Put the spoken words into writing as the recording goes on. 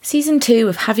Season 2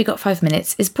 of Have You Got 5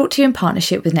 Minutes is brought to you in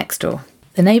partnership with Nextdoor,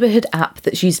 the neighbourhood app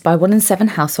that's used by 1 in 7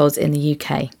 households in the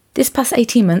UK. This past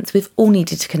 18 months, we've all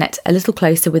needed to connect a little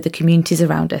closer with the communities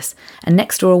around us, and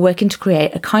Nextdoor are working to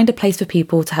create a kinder place for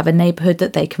people to have a neighbourhood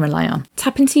that they can rely on.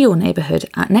 Tap into your neighbourhood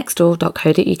at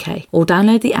nextdoor.co.uk or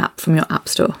download the app from your app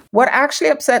store. What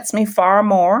actually upsets me far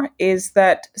more is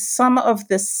that some of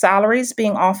the salaries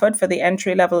being offered for the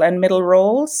entry level and middle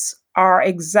roles are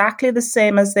exactly the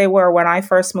same as they were when I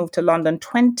first moved to London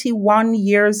 21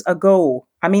 years ago.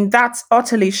 I mean, that's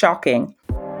utterly shocking.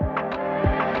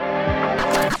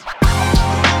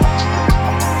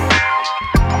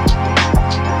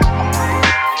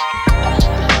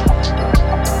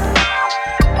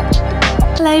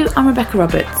 Hello, I'm Rebecca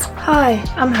Roberts. Hi,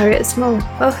 I'm Harriet Small.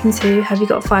 Welcome to Have You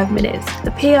Got 5 Minutes,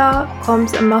 the PR,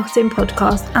 comms and marketing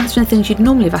podcast, answering things you'd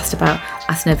normally have asked about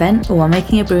at an event or while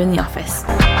making a brew in the office.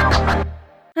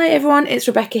 Hi everyone, it's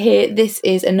Rebecca here. This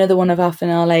is another one of our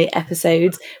finale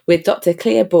episodes with Dr.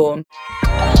 Clea Bourne.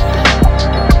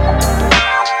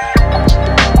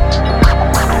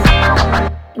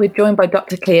 We're joined by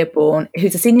Dr. Clea Bourne,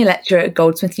 who's a senior lecturer at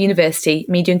Goldsmiths University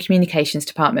Media and Communications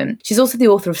Department. She's also the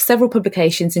author of several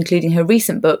publications, including her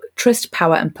recent book, Trust,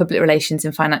 Power and Public Relations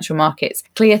in Financial Markets.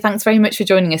 Clea, thanks very much for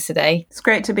joining us today. It's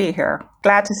great to be here.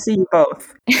 Glad to see you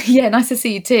both. Yeah, nice to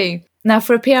see you too. Now,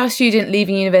 for a PR student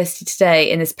leaving university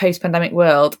today in this post-pandemic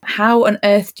world, how on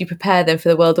earth do you prepare them for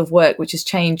the world of work, which has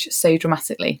changed so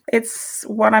dramatically? It's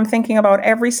what I'm thinking about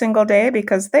every single day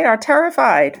because they are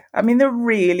terrified. I mean, they're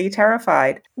really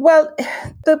terrified. Well,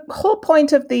 the whole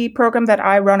point of the program that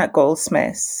I run at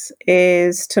Goldsmiths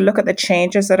is to look at the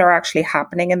changes that are actually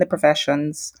happening in the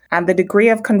professions and the degree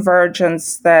of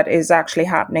convergence that is actually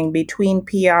happening between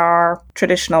PR,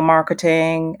 traditional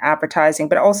marketing, advertising,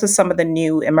 but also some of the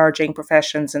new emerging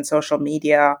professions in social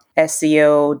media,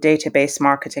 SEO, database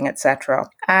marketing, etc.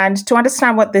 And to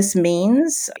understand what this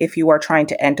means, if you are trying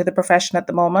to enter the profession at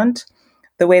the moment,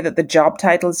 the way that the job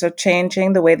titles are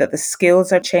changing, the way that the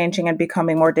skills are changing and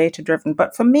becoming more data-driven.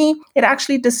 But for me, it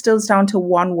actually distills down to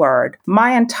one word.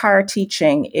 My entire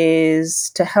teaching is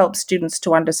to help students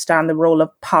to understand the role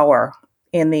of power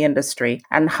in the industry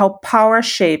and how power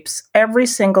shapes every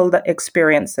single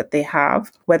experience that they have,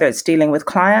 whether it's dealing with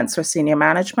clients or senior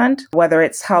management, whether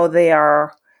it's how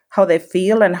they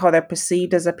feel and how they're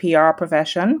perceived as a PR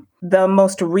profession. The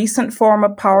most recent form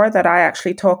of power that I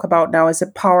actually talk about now is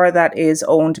a power that is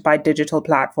owned by digital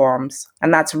platforms.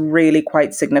 And that's really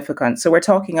quite significant. So we're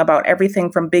talking about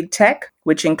everything from big tech,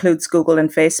 which includes Google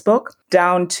and Facebook,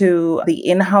 down to the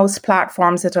in-house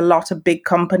platforms that a lot of big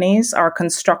companies are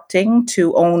constructing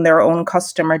to own their own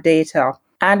customer data.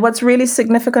 And what's really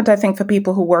significant, I think, for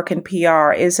people who work in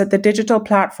PR is that the digital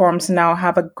platforms now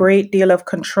have a great deal of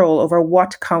control over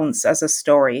what counts as a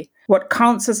story. What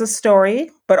counts as a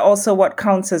story, but also what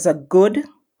counts as a good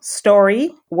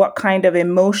story, what kind of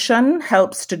emotion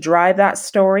helps to drive that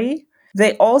story.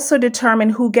 They also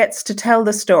determine who gets to tell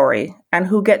the story and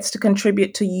who gets to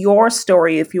contribute to your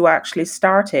story if you actually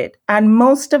start it. And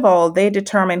most of all, they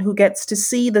determine who gets to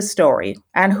see the story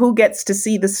and who gets to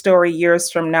see the story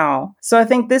years from now. So I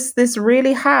think this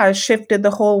really has shifted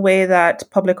the whole way that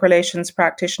public relations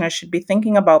practitioners should be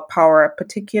thinking about power,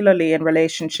 particularly in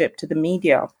relationship to the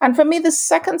media. And for me, the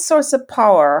second source of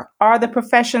power are the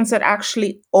professions that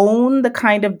actually own the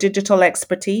kind of digital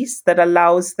expertise that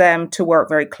allows them to work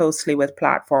very closely with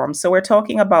platforms. So we're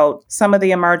talking about some of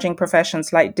the emerging professions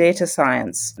like data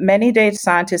science. Many data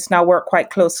scientists now work quite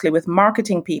closely with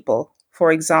marketing people,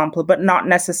 for example, but not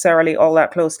necessarily all that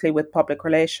closely with public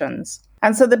relations.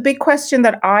 And so the big question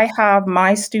that I have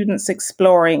my students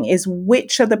exploring is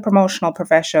which of the promotional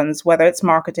professions, whether it's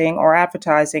marketing or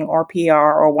advertising or PR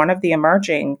or one of the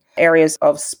emerging areas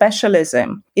of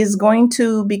specialism, is going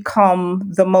to become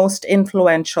the most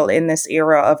influential in this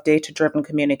era of data-driven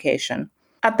communication.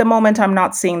 At the moment, I'm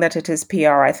not seeing that it is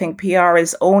PR. I think PR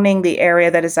is owning the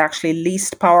area that is actually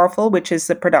least powerful, which is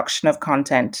the production of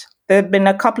content. There have been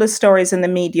a couple of stories in the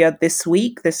media this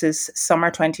week. This is summer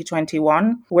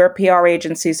 2021, where PR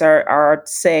agencies are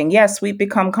saying, yes, we've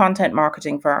become content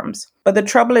marketing firms. But the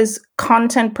trouble is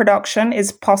content production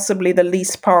is possibly the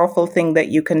least powerful thing that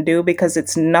you can do because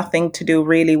it's nothing to do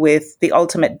really with the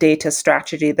ultimate data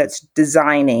strategy that's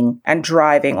designing and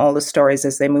driving all the stories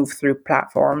as they move through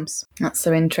platforms. That's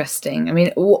so interesting. I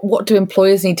mean, what do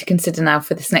employers need to consider now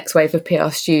for this next wave of PR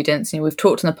students? You know, we've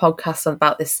talked on the podcast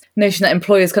about this notion that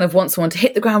employers kind of want someone to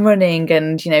hit the ground running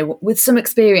and, you know, with some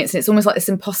experience. And it's almost like this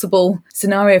impossible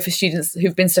scenario for students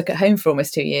who've been stuck at home for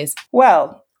almost 2 years.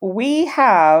 Well, we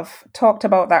have talked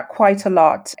about that quite a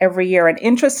lot every year. And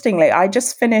interestingly, I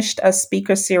just finished a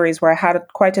speaker series where I had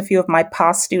quite a few of my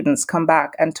past students come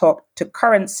back and talk to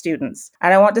current students.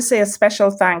 And I want to say a special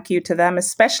thank you to them,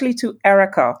 especially to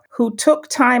Erica, who took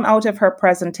time out of her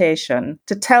presentation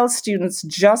to tell students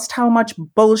just how much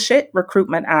bullshit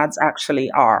recruitment ads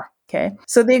actually are. Okay.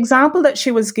 So the example that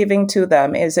she was giving to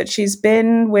them is that she's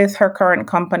been with her current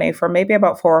company for maybe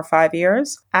about 4 or 5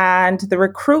 years. And the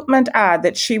recruitment ad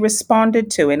that she responded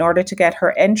to in order to get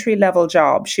her entry-level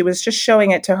job, she was just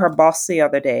showing it to her boss the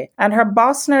other day. And her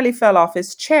boss nearly fell off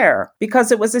his chair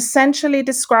because it was essentially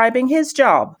describing his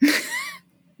job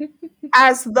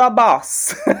as the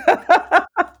boss.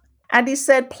 And he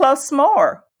said, plus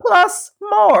more.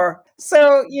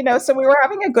 So, so we were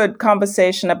having a good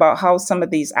conversation about how some of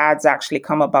these ads actually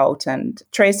come about and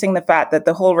tracing the fact that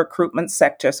the whole recruitment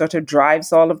sector sort of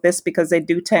drives all of this because they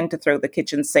do tend to throw the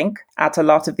kitchen sink at a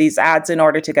lot of these ads in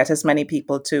order to get as many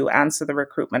people to answer the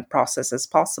recruitment process as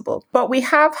possible. But we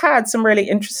have had some really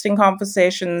interesting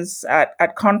conversations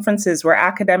at conferences where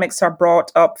academics are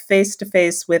brought up face to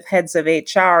face with heads of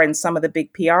HR in some of the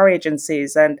big PR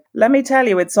agencies. And let me tell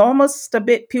you, it's almost a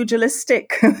bit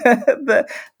pugilistic,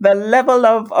 the level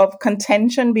of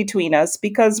contention between us,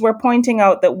 because we're pointing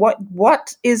out that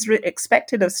what is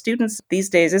expected of students these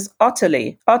days is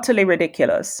utterly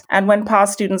ridiculous. And when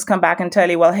past students come back and tell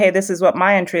you, well, hey, this is what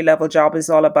my entry-level job is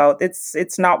all about,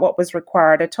 it's not what was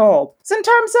required at all. So in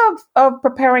terms of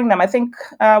preparing them, I think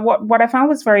what I found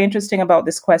was very interesting about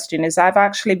this question is I've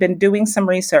actually been doing some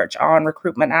research on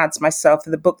recruitment ads myself for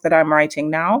the book that I'm writing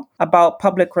now about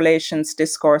public relations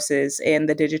discourses in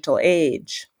the digital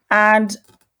age. And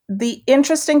the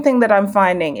interesting thing that I'm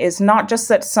finding is not just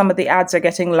that some of the ads are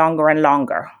getting longer and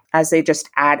longer as they just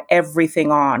add everything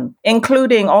on,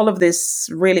 including all of this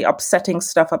really upsetting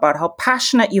stuff about how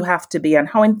passionate you have to be and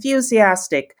how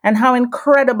enthusiastic and how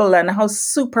incredible and how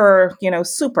super.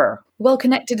 Well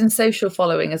connected and social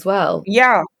following as well.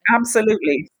 Yeah,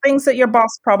 absolutely. Things that your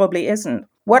boss probably isn't.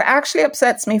 What actually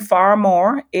upsets me far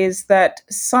more is that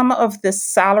some of the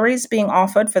salaries being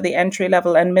offered for the entry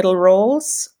level and middle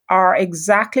roles are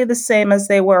exactly the same as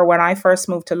they were when I first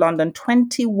moved to London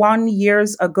 21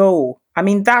 years ago. I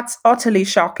mean, that's utterly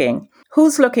shocking.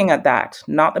 Who's looking at that?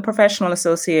 Not the professional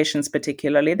associations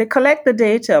particularly. They collect the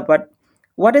data, but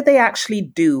what do they actually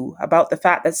do about the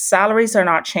fact that salaries are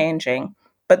not changing,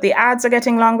 but the ads are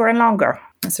getting longer and longer?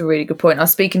 That's a really good point. I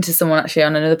was speaking to someone actually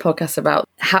on another podcast about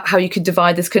how you could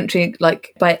divide this country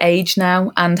like by age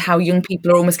now, and how young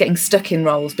people are almost getting stuck in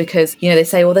roles because, they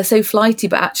say, well, they're so flighty,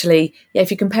 but actually, if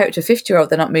you compare it to a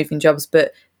 50-year-old, they're not moving jobs.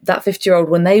 But that 50-year-old,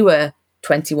 when they were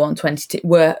 21, 22,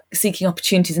 were seeking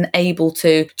opportunities and able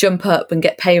to jump up and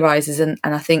get pay rises. And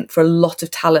I think for a lot of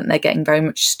talent, they're getting very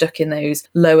much stuck in those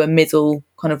lower middle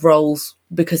kind of roles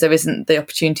because there isn't the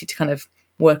opportunity to kind of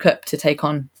work up to take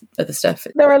on other stuff.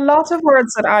 There are a lot of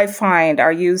words that I find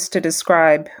are used to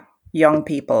describe young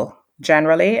people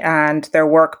generally and their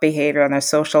work behavior and their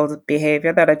social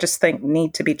behavior that I just think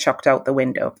need to be chucked out the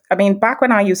window. I mean, back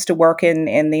when I used to work in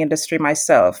the industry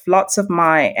myself, lots of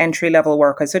my entry-level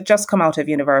workers had just come out of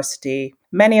university.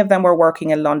 Many of them were working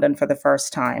in London for the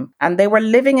first time, and they were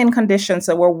living in conditions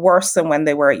that were worse than when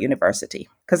they were at university.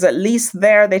 Because at least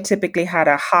there, they typically had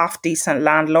a half-decent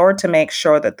landlord to make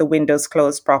sure that the windows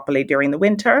closed properly during the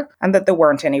winter and that there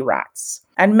weren't any rats.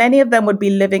 And many of them would be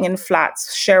living in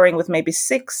flats, sharing with maybe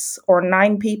 6 or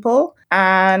 9 people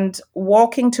and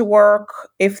walking to work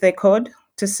if they could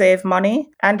to save money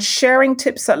and sharing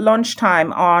tips at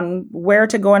lunchtime on where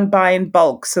to go and buy in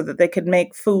bulk so that they could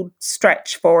make food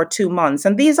stretch for 2 months.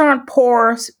 And these aren't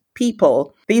poor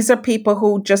people. These are people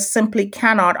who just simply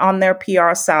cannot, on their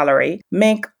PR salary,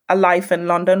 make a life in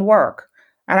London work.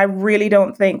 And I really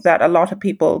don't think that a lot of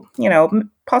people,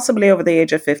 possibly over the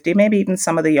age of 50, maybe even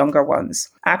some of the younger ones,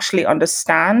 actually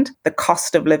understand the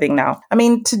cost of living now. I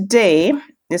mean, today,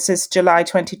 this is July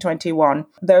 2021,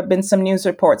 there have been some news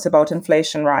reports about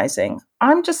inflation rising.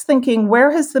 I'm just thinking,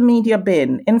 where has the media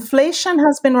been? Inflation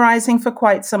has been rising for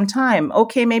quite some time.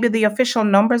 Okay, maybe the official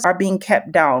numbers are being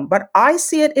kept down, but I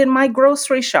see it in my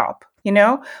grocery shop.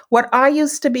 What I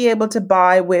used to be able to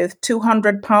buy with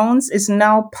 £200 is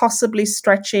now possibly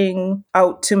stretching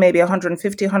out to maybe £150,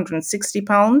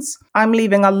 £160. I'm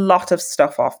leaving a lot of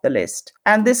stuff off the list.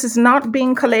 And this is not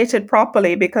being collated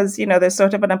properly because, there's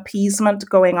sort of an appeasement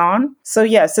going on. So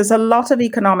yes, there's a lot of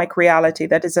economic reality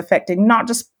that is affecting not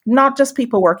just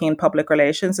people working in public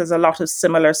relations. There's a lot of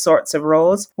similar sorts of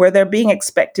roles where they're being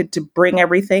expected to bring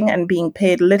everything and being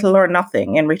paid little or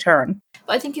nothing in return.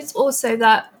 But I think it's also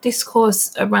that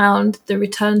discourse around the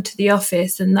return to the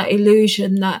office and that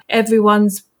illusion that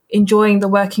everyone's enjoying the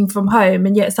working from home,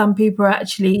 and yet some people are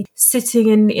actually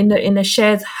sitting in a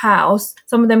shared house.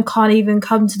 Some of them can't even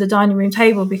come to the dining room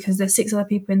table because there's 6 other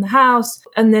people in the house,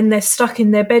 and then they're stuck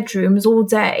in their bedrooms all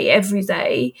day, every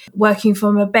day, working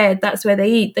from a bed. That's where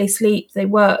they eat, they sleep, they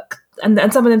work. And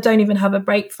some of them don't even have a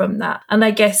break from that. And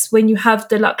I guess when you have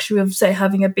the luxury of, say,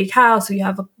 having a big house, or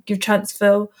you've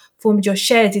transformed your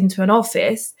shed into an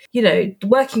office,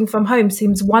 working from home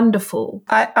seems wonderful.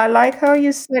 I like how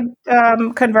you said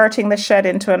converting the shed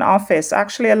into an office.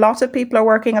 Actually, a lot of people are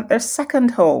working at their second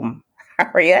home,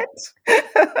 Harriet.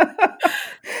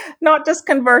 Not just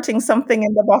converting something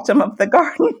in the bottom of the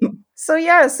garden. So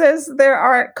yeah, it says there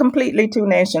are completely two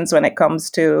nations when it comes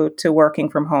to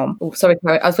working from home. Oh, sorry,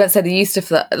 Chloe. I was going to say the use of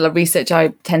the research I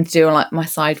tend to do on like my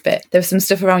side bit. There was some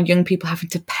stuff around young people having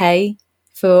to pay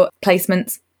for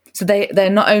placements. So they're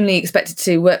not only expected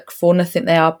to work for nothing,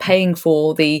 they are paying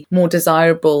for the more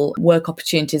desirable work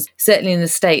opportunities, certainly in the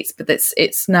States, but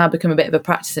it's now become a bit of a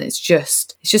practice, and it's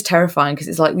just terrifying, because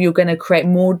it's like you're going to create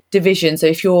more division. So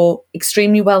if you're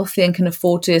extremely wealthy and can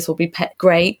afford to this or be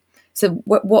great. So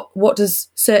what does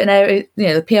certain areas,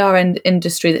 the PR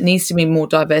industry that needs to be more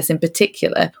diverse in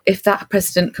particular, if that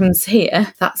precedent comes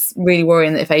here, that's really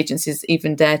worrying, that if agencies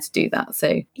even dare to do that.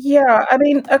 So yeah, I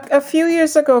mean, a few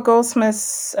years ago,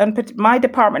 Goldsmiths, and my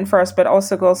department first, but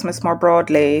also Goldsmiths more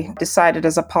broadly, decided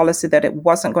as a policy that it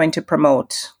wasn't going to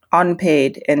promote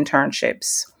unpaid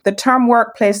internships. The term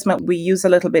work placement we use a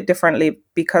little bit differently,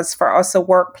 because for us, a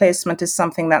work placement is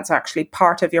something that's actually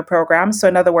part of your program. So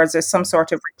in other words, there's some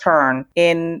sort of return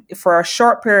for a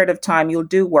short period of time, you'll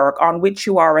do work on which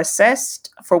you are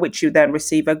assessed, for which you then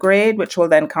receive a grade, which will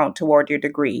then count toward your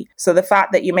degree. So the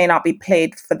fact that you may not be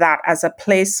paid for that as a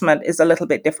placement is a little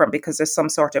bit different, because there's some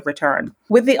sort of return.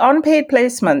 With the unpaid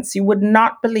placements, you would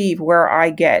not believe where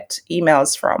I get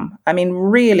emails from. I mean,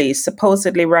 really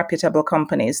supposedly reputable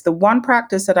companies. The one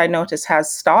practice that I noticed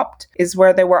has stopped is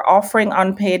where they were offering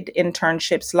unpaid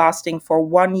internships lasting for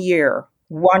 1 year.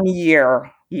 1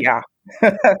 year. Yeah.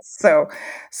 So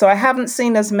I haven't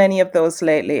seen as many of those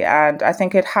lately. And I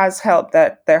think it has helped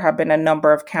that there have been a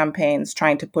number of campaigns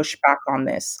trying to push back on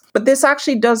this. But this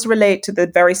actually does relate to the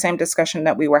very same discussion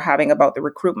that we were having about the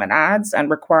recruitment ads and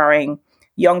requiring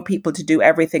young people to do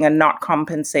everything and not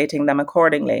compensating them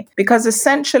accordingly. Because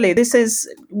essentially,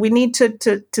 we need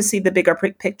to see the bigger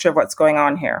picture of what's going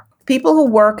on here. People who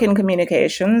work in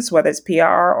communications, whether it's PR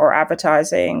or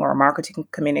advertising or marketing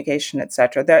communication,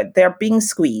 etc., they're being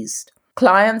squeezed.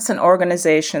 Clients and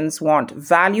organizations want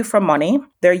value for money.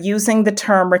 They're using the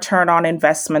term return on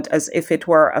investment as if it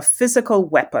were a physical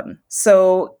weapon.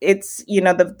 So it's,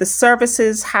 the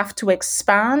services have to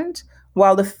expand,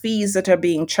 while the fees that are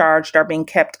being charged are being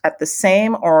kept at the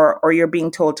same, or you're being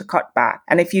told to cut back.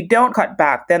 And if you don't cut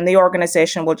back, then the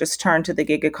organization will just turn to the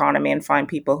gig economy and find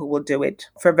people who will do it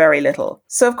for very little.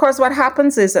 So of course, what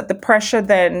happens is that the pressure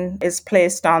then is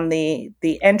placed on the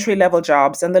entry-level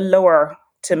jobs and the lower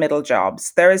to middle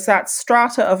jobs. There is that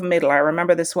strata of middle. I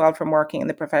remember this well from working in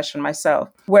the profession myself,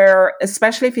 where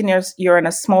especially if you're in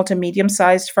a small to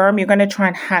medium-sized firm, you're going to try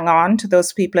and hang on to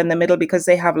those people in the middle because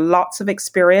they have lots of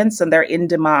experience and they're in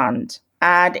demand.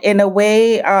 And in a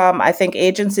way, I think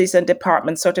agencies and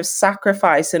departments sort of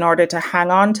sacrifice in order to hang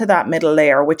on to that middle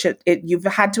layer, which you've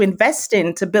had to invest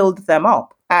in to build them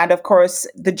up. And of course,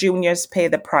 the juniors pay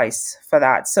the price for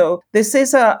that. So this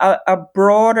is a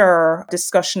broader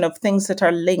discussion of things that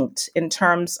are linked in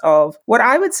terms of what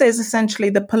I would say is essentially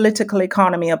the political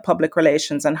economy of public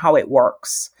relations and how it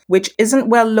works, which isn't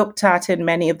well looked at in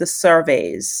many of the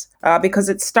surveys, because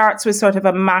it starts with sort of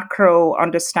a macro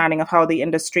understanding of how the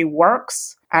industry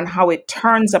works and how it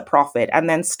turns a profit, and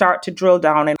then start to drill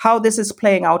down in how this is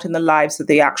playing out in the lives of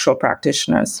the actual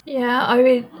practitioners. Yeah,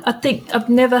 I think I've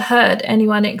never heard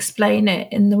anyone explain it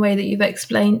in the way that you've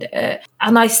explained it.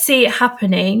 And I see it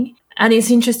happening. And it's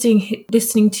interesting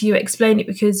listening to you explain it,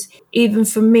 because even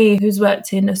for me, who's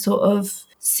worked in a sort of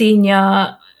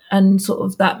senior and sort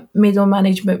of that middle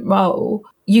management role,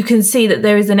 you can see that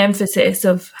there is an emphasis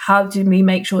of how do we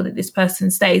make sure that this person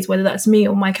stays, whether that's me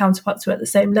or my counterparts who are at the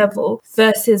same level,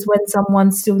 versus when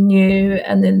someone's still new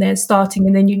and then they're starting,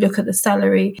 and then you look at the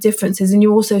salary differences, and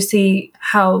you also see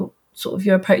how sort of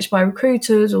you're approached by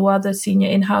recruiters or other senior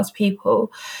in-house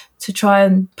people to try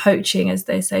and poaching, as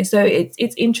they say. So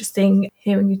it's interesting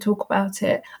hearing you talk about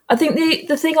it. I think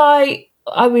the thing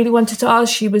I really wanted to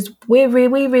ask you was we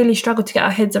really struggle to get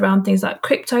our heads around things like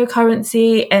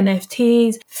cryptocurrency,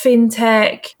 NFTs,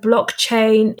 fintech,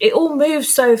 blockchain. It all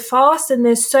moves so fast and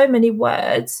there's so many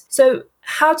words. So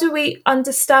how do we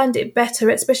understand it better,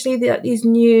 especially these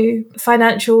new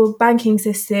financial banking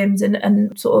systems,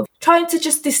 and sort of trying to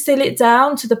just distill it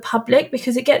down to the public,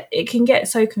 because it can get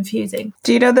so confusing.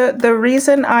 Do you know, the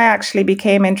reason I actually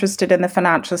became interested in the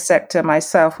financial sector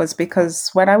myself was because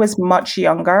when I was much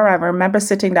younger, I remember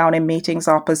sitting down in meetings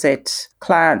opposite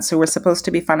clients who were supposed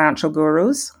to be financial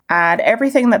gurus, and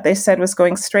everything that they said was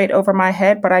going straight over my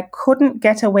head, but I couldn't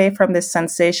get away from this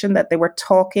sensation that they were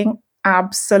talking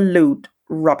absolute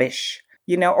rubbish,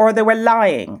 or they were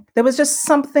lying. There was just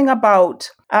something about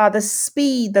the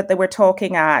speed that they were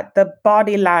talking at, the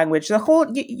body language, the whole,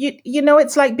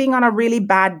 it's like being on a really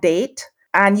bad date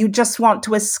and you just want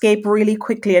to escape really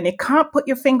quickly and you can't put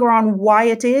your finger on why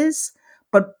it is.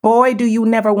 But boy, do you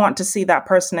never want to see that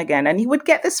person again. And you would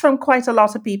get this from quite a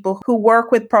lot of people who work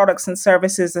with products and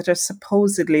services that are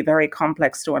supposedly very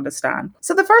complex to understand.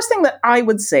 So the first thing that I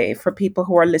would say for people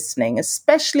who are listening,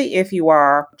 especially if you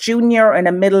are junior in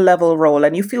a middle level role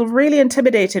and you feel really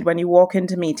intimidated when you walk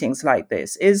into meetings like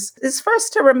this, is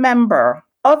first to remember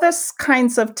other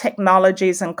kinds of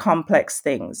technologies and complex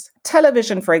things.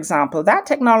 Television, for example, that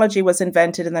technology was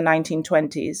invented in the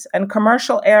 1920s, and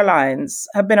commercial airlines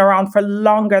have been around for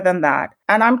longer than that.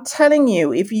 And I'm telling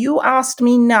you, if you asked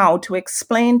me now to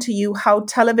explain to you how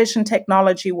television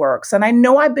technology works, and I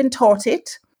know I've been taught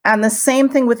it, and the same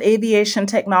thing with aviation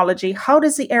technology, how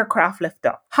does the aircraft lift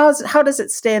up? How does it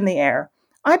stay in the air?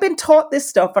 I've been taught this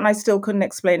stuff and I still couldn't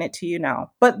explain it to you now.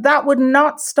 But that would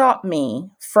not stop me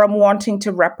from wanting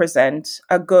to represent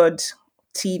a good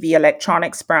TV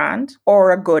electronics brand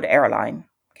or a good airline.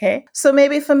 Okay. So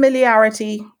maybe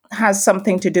familiarity has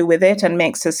something to do with it and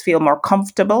makes us feel more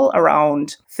comfortable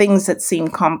around things that seem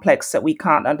complex that we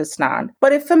can't understand.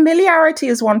 But if familiarity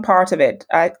is one part of it,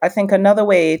 I think another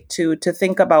way to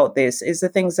think about this is the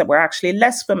things that we're actually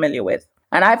less familiar with.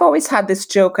 And I've always had this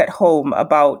joke at home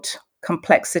about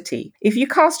complexity. If you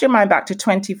cast your mind back to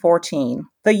 2014,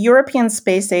 the European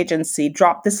Space Agency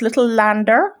dropped this little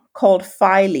lander called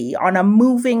Philae on a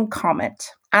moving comet.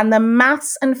 And the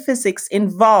maths and physics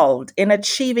involved in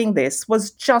achieving this was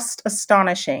just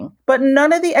astonishing. But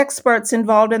none of the experts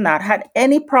involved in that had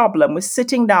any problem with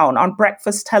sitting down on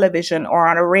breakfast television or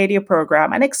on a radio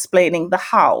program and explaining the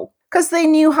how, because they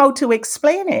knew how to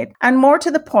explain it. And more to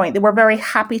the point, they were very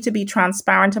happy to be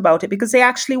transparent about it because they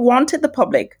actually wanted the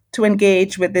public to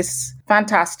engage with this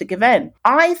fantastic event.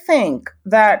 I think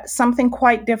that something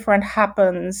quite different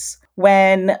happens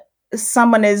when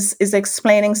someone is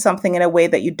explaining something in a way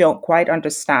that you don't quite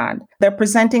understand. They're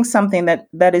presenting something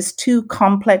that is too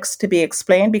complex to be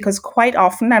explained, because quite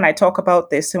often, and I talk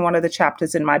about this in one of the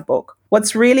chapters in my book,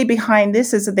 what's really behind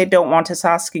this is that they don't want us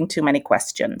asking too many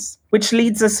questions, which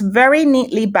leads us very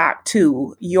neatly back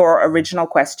to your original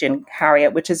question,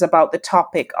 Harriet, which is about the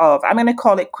topic of, I'm going to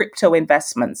call it crypto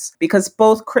investments, because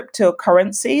both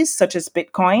cryptocurrencies such as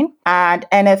Bitcoin and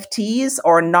NFTs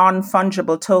or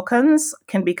non-fungible tokens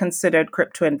can be considered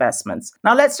crypto investments.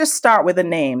 Now let's just start with the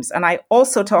names. And I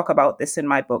also talk about this in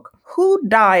my book. Who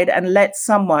died and let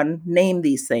someone name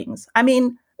these things? I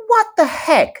mean, what the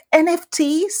heck?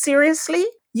 NFT? Seriously?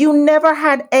 You never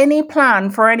had any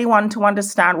plan for anyone to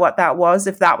understand what that was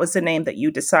if that was the name that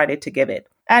you decided to give it.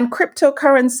 And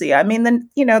cryptocurrency, I mean,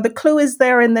 the clue is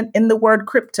there in the word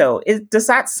crypto. Does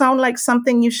that sound like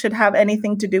something you should have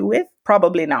anything to do with?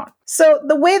 Probably not. So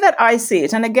the way that I see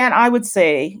it, and again, I would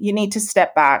say you need to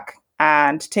step back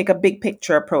and take a big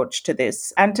picture approach to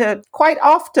this. And to quite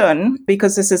often,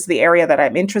 because this is the area that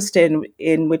I'm interested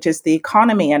in, which is the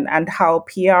economy and how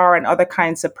PR and other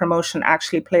kinds of promotion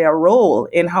actually play a role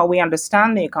in how we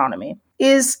understand the economy,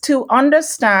 is to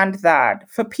understand that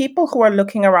for people who are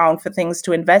looking around for things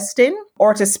to invest in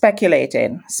or to speculate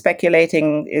in,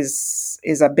 speculating is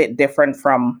a bit different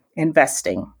from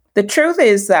investing. The truth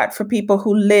is that for people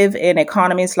who live in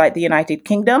economies like the United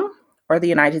Kingdom or the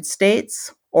United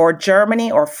States, or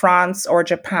Germany or France or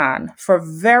Japan, for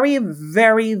very,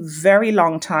 very, very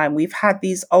long time, we've had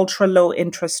these ultra low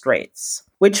interest rates,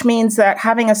 which means that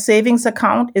having a savings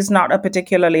account is not a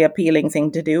particularly appealing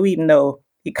thing to do, even though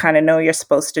you kind of know you're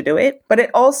supposed to do it. But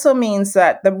it also means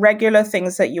that the regular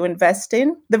things that you invest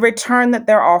in, the return that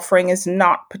they're offering is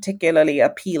not particularly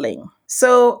appealing.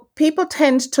 So people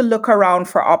tend to look around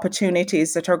for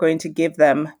opportunities that are going to give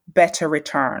them better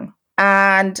return.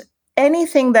 And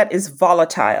anything that is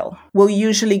volatile will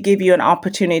usually give you an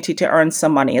opportunity to earn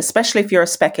some money, especially if you're a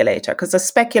speculator, because a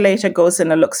speculator goes in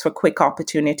and looks for quick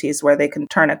opportunities where they can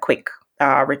turn a quick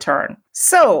return.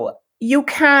 So you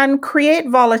can create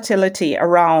volatility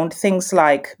around things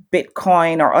like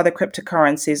Bitcoin or other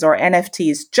cryptocurrencies or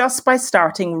NFTs just by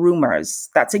starting rumors.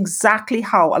 That's exactly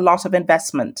how a lot of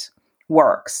investment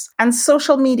works. And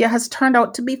social media has turned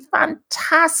out to be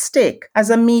fantastic as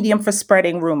a medium for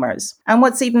spreading rumors. And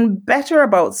what's even better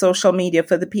about social media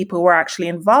for the people who are actually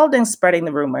involved in spreading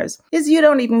the rumors is you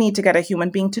don't even need to get a human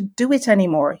being to do it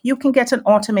anymore. You can get an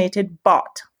automated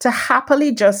bot to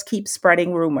happily just keep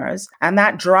spreading rumors. And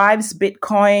that drives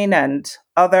Bitcoin and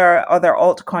other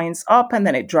altcoins up, and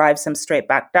then it drives them straight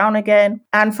back down again.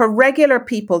 And for regular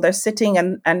people, they're sitting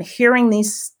and hearing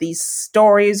these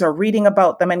stories or reading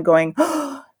about them and going,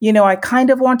 oh, I kind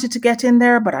of wanted to get in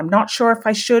there, but I'm not sure if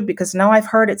I should because now I've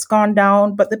heard it's gone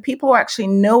down. But the people who actually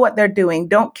know what they're doing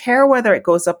don't care whether it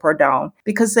goes up or down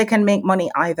because they can make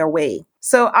money either way.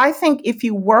 So I think if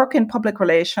you work in public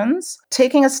relations,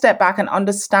 taking a step back and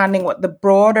understanding what the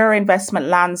broader investment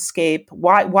landscape,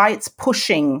 why it's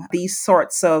pushing these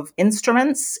sorts of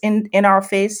instruments in our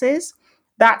faces,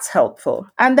 that's helpful.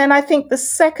 And then I think the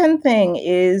second thing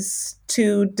is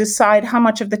to decide how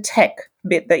much of the tech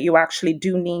bit that you actually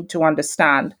do need to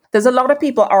understand. There's a lot of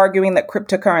people arguing that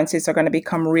cryptocurrencies are going to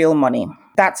become real money.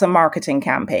 That's a marketing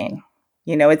campaign.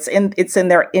 It's in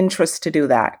their interest to do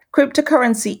that.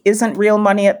 Cryptocurrency isn't real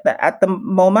money at the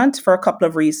moment for a couple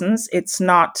of reasons. It's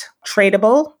not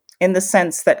tradable in the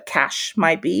sense that cash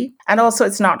might be. And also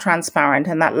it's not transparent.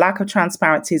 And that lack of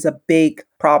transparency is a big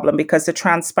problem because the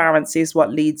transparency is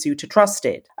what leads you to trust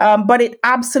it. But it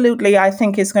absolutely, I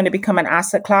think, is going to become an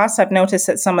asset class. I've noticed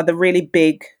that some of the really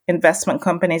big investment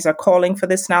companies are calling for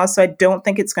this now. So I don't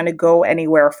think it's going to go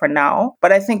anywhere for now.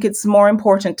 But I think it's more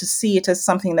important to see it as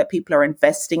something that people are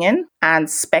investing in and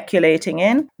speculating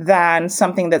in than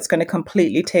something that's going to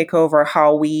completely take over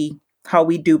how we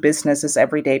do business as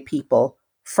everyday people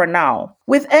for now.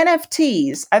 With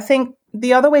NFTs, I think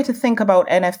the other way to think about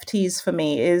NFTs for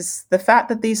me is the fact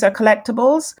that these are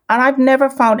collectibles. And I've never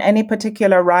found any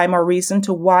particular rhyme or reason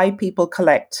to why people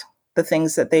collect the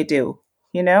things that they do.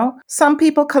 Some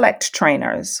people collect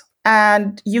trainers.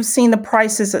 And you've seen the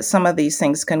prices that some of these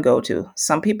things can go to.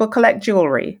 Some people collect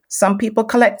jewelry. Some people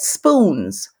collect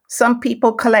spoons. Some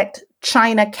people collect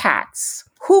China cats.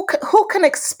 Who can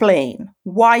explain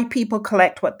why people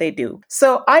collect what they do?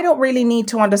 So I don't really need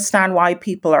to understand why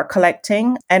people are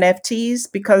collecting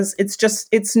NFTs because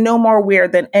it's no more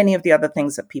weird than any of the other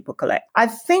things that people collect. I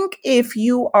think if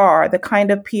you are the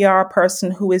kind of PR person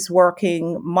who is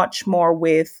working much more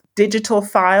with digital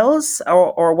files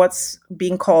or what's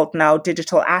being called now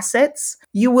digital assets,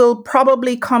 you will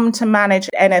probably come to manage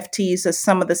NFTs as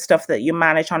some of the stuff that you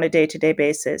manage on a day-to-day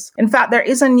basis. In fact, there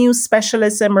is a new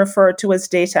specialism referred to as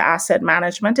data asset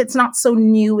management. It's not so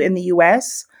new in the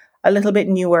US, a little bit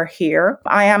newer here.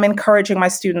 I am encouraging my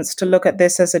students to look at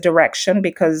this as a direction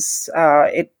because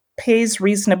it pays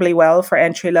reasonably well for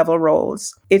entry-level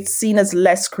roles. It's seen as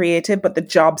less creative, but the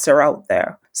jobs are out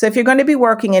there. So if you're going to be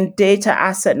working in data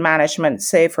asset management,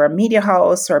 say for a media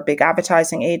house or a big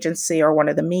advertising agency or one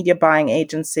of the media buying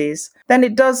agencies, then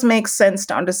it does make sense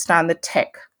to understand the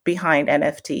tech behind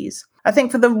NFTs. I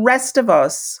think for the rest of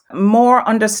us, more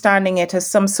understanding it as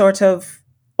some sort of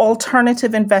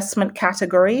alternative investment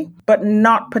category, but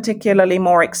not particularly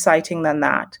more exciting than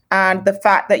that. And the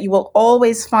fact that you will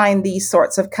always find these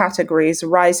sorts of categories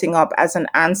rising up as an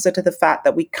answer to the fact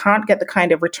that we can't get the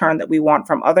kind of return that we want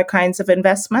from other kinds of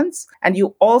investments. And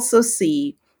you also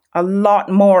see a lot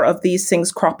more of these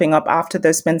things cropping up after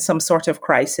there's been some sort of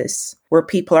crisis where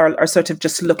people are sort of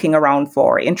just looking around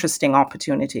for interesting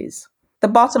opportunities. The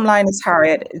bottom line is,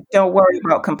 Harriet, don't worry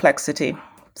about complexity.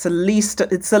 It's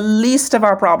the least of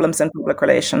our problems in public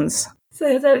relations. So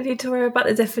I don't need to worry about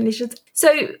the definitions.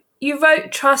 So you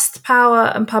wrote Trust,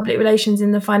 Power and Public Relations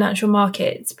in the Financial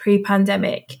Markets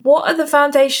pre-pandemic. What are the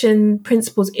foundation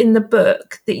principles in the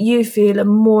book that you feel are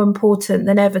more important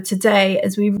than ever today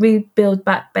as we rebuild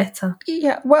back better?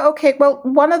 Yeah, well,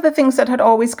 one of the things that had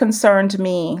always concerned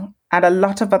me and a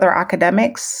lot of other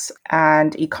academics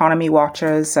and economy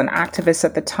watchers and activists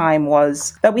at the time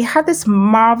was that we had this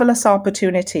marvelous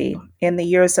opportunity in the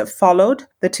years that followed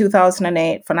the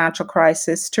 2008 financial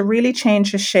crisis to really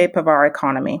change the shape of our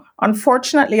economy.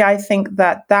 Unfortunately, I think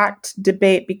that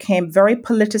debate became very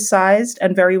politicized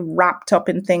and very wrapped up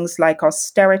in things like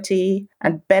austerity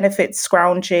and benefit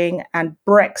scrounging and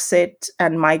Brexit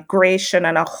and migration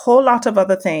and a whole lot of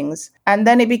other things. And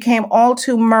then it became all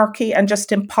too murky and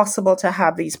just impossible to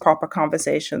have these proper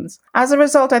conversations. As a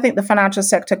result, I think the financial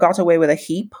sector got away with a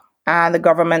heap. And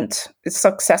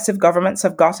successive governments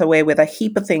have got away with a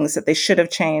heap of things that they should have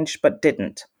changed but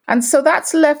didn't. And so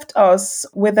that's left us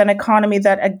with an economy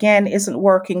that, again, isn't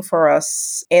working for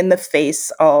us in the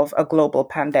face of a global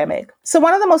pandemic. So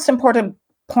one of the most important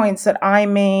points that I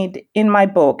made in my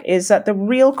book is that the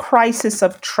real crisis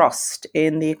of trust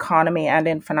in the economy and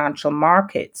in financial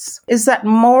markets is that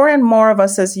more and more of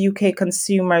us as UK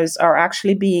consumers are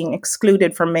actually being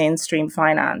excluded from mainstream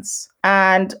finance.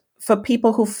 And for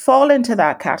people who fall into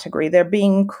that category, they're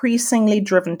being increasingly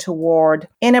driven toward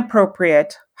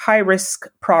inappropriate, high-risk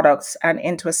products and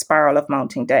into a spiral of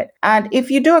mounting debt. And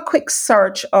if you do a quick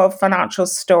search of financial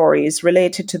stories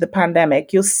related to the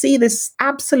pandemic, you'll see this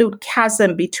absolute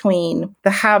chasm between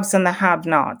the haves and the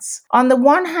have-nots. On the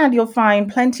one hand, you'll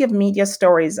find plenty of media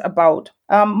stories about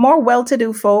more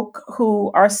well-to-do folk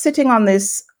who are sitting on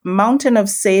this mountain of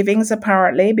savings,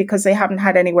 apparently, because they haven't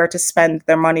had anywhere to spend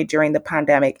their money during the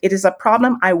pandemic. It is a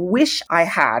problem I wish I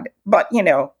had, but,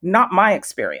 not my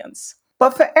experience.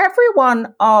 But for every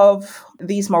one of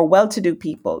these more well-to-do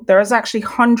people, there is actually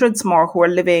hundreds more who are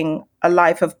living a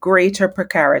life of greater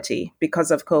precarity because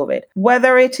of COVID.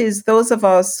 Whether it is those of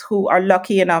us who are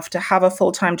lucky enough to have a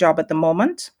full-time job at the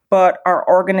moment, but our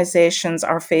organizations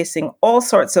are facing all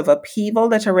sorts of upheaval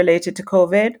that are related to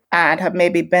COVID and have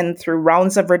maybe been through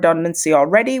rounds of redundancy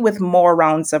already with more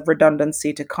rounds of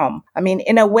redundancy to come. I mean,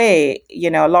 in a way,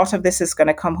 a lot of this is going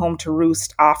to come home to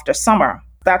roost after summer.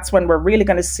 That's when we're really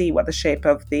going to see what the shape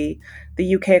of the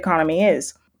UK economy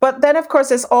is. But then, of course,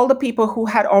 there's all the people who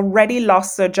had already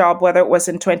lost their job, whether it was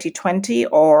in 2020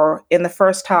 or in the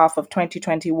first half of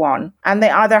 2021. And they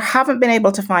either haven't been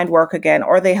able to find work again,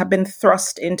 or they have been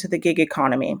thrust into the gig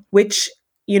economy, which,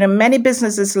 many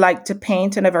businesses like to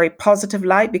paint in a very positive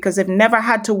light because they've never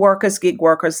had to work as gig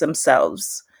workers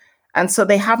themselves. And so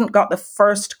they haven't got the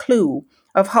first clue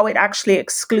of how it actually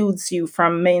excludes you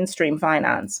from mainstream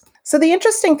finance. So the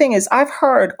interesting thing is I've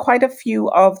heard quite a few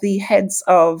of the heads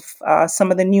of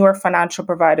some of the newer financial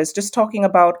providers just talking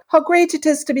about how great it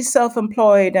is to be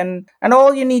self-employed and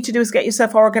all you need to do is get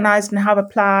yourself organized and have a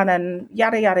plan and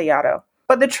yada, yada, yada.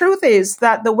 But the truth is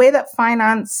that the way that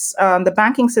finance, the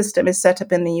banking system is set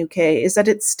up in the UK is that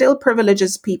it still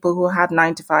privileges people who have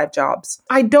 9-to-5 jobs.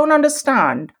 I don't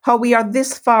understand how we are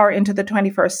this far into the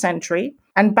 21st century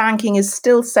and banking is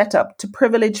still set up to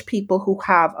privilege people who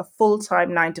have a full-time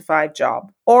 9-to-5 job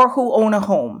or who own a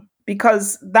home,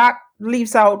 because that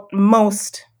leaves out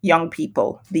most young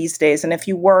people these days. And if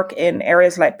you work in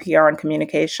areas like PR and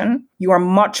communication, you are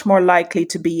much more likely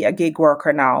to be a gig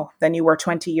worker now than you were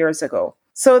 20 years ago.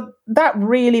 So that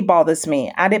really bothers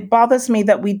me. And it bothers me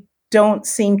that we don't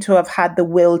seem to have had the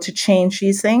will to change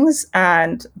these things.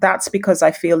 And that's because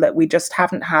I feel that we just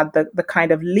haven't had the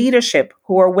kind of leadership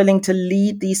who are willing to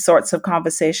lead these sorts of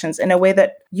conversations in a way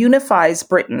that unifies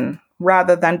Britain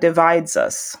rather than divides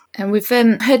us. And we've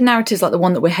heard narratives like the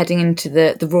one that we're heading into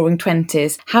the roaring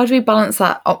 20s. How do we balance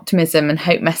that optimism and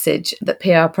hope message that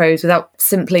PR pros without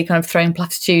simply kind of throwing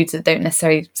platitudes that don't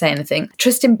necessarily say anything?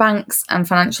 Trust in banks and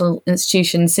financial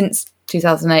institutions since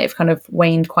 2008 have kind of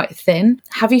waned quite thin.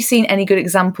 Have you seen any good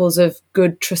examples of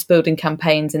good trust building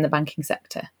campaigns in the banking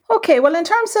sector? Okay, well, in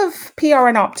terms of PR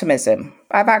and optimism,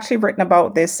 I've actually written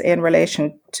about this in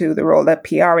relation to the role that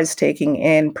PR is taking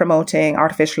in promoting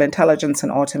artificial intelligence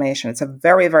and automation. It's a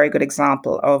very, very good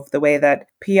example of the way that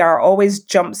PR always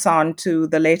jumps on to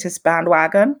the latest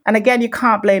bandwagon. And again, you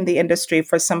can't blame the industry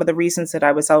for some of the reasons that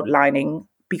I was outlining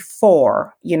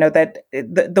before, that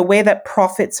the way that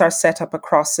profits are set up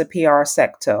across the PR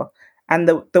sector and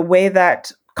the way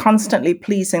that constantly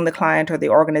pleasing the client or the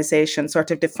organization sort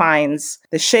of defines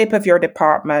the shape of your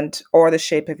department or the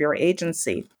shape of your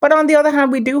agency. But on the other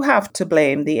hand, we do have to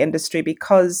blame the industry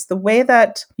because the way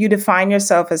that you define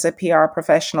yourself as a PR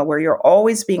professional, where you're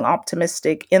always being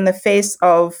optimistic in the face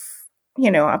of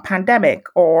a pandemic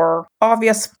or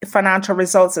obvious financial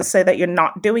results that say that you're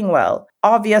not doing well,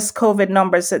 obvious COVID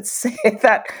numbers that say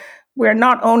that we're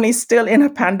not only still in a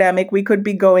pandemic, we could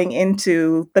be going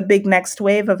into the big next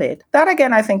wave of it. That,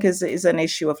 again, I think is an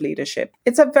issue of leadership.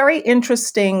 It's a very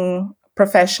interesting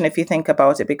profession if you think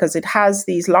about it, because it has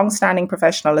these long-standing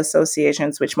professional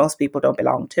associations, which most people don't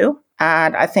belong to.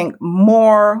 And I think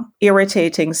more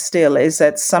irritating still is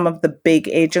that some of the big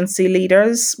agency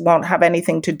leaders won't have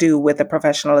anything to do with the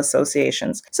professional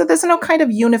associations. So there's no kind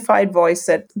of unified voice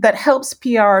that helps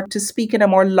PR to speak in a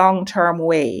more long-term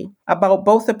way about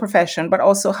both the profession, but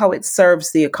also how it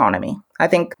serves the economy. I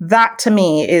think that, to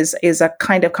me, is a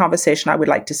kind of conversation I would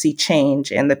like to see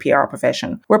change in the PR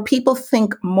profession, where people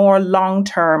think more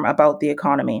long-term about the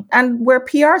economy and where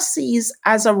PR sees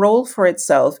as a role for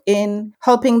itself in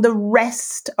helping the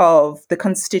rest of the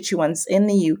constituents in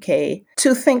the UK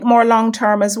to think more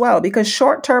long-term as well, because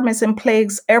short-termism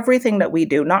plagues everything that we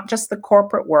do, not just the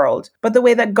corporate world, but the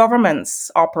way that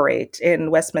governments operate in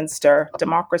Westminster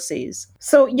democracies.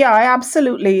 So, yeah, I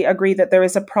absolutely agree that there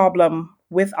is a problem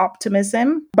with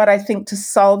optimism. But I think to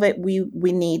solve it, we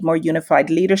need more unified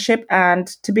leadership. And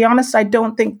to be honest, I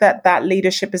don't think that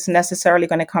leadership is necessarily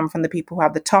going to come from the people who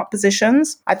have the top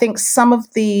positions. I think some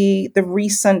of the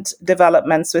recent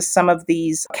developments with some of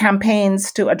these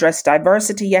campaigns to address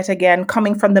diversity, yet again,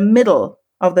 coming from the middle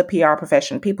of the PR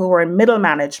profession, people who are in middle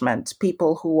management,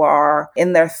 people who are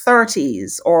in their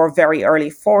 30s or very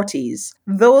early 40s.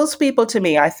 Those people, to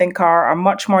me, I think are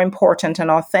much more important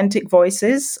and authentic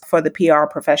voices for the PR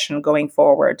profession going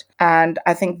forward. And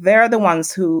I think they're the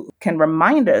ones who can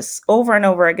remind us over and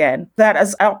over again that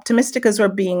as optimistic as we're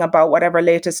being about whatever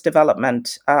latest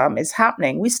development is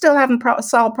happening, we still haven't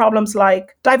solved problems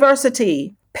like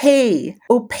diversity, pay,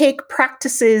 opaque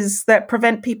practices that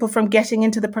prevent people from getting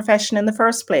into the profession in the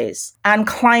first place, and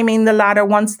climbing the ladder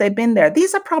once they've been there.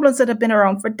 These are problems that have been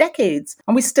around for decades,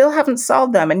 and we still haven't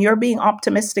solved them. And you're being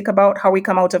optimistic about how we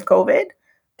come out of COVID?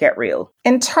 Get real.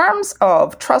 In terms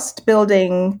of trust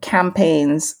building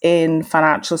campaigns in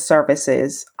financial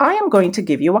services, I am going to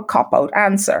give you a cop-out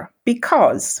answer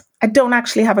because I don't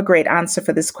actually have a great answer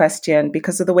for this question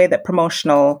because of the way that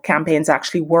promotional campaigns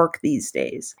actually work these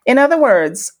days. In other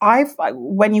words,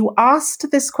 when you asked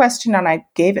this question and I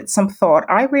gave it some thought,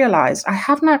 I realized I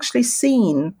haven't actually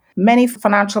seen many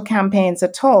financial campaigns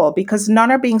at all because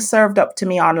none are being served up to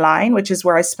me online, which is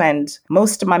where I spend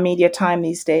most of my media time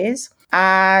these days.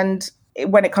 And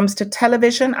when it comes to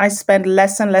television, I spend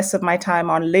less and less of my time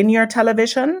on linear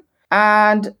television.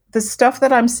 And the stuff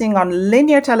that I'm seeing on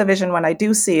linear television when I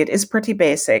do see it is pretty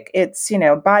basic. It's,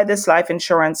 buy this life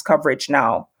insurance coverage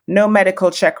now. No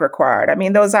medical check required. I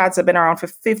mean, those ads have been around for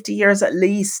 50 years at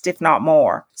least, if not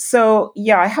more. So,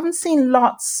 yeah, I haven't seen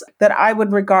lots that I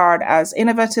would regard as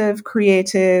innovative,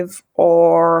 creative,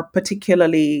 or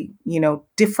particularly,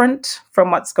 different from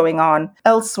what's going on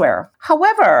elsewhere.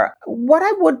 However, what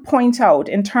I would point out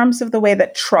in terms of the way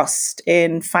that trust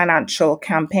in financial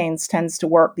campaigns tends to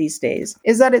work these days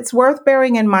is that it's worth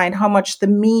bearing in mind how much the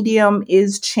medium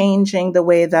is changing the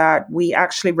way that we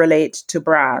actually relate to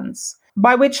brands.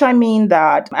 By which I mean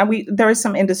that, and there's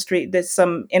some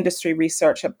industry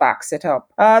research that backs it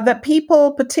up, that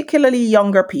people, particularly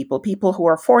younger people who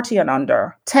are 40 and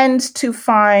under, tend to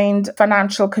find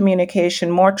financial communication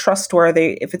more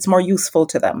trustworthy if it's more useful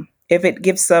to them, if it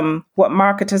gives them what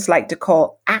marketers like to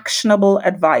call actionable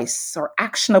advice or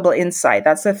actionable insight.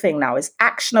 That's the thing now, is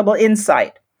actionable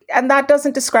insight. And that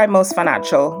doesn't describe most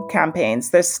financial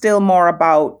campaigns. There's still more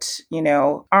about,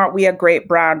 aren't we a great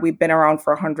brand? We've been around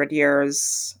for 100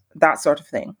 years, that sort of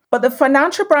thing. But the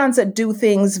financial brands that do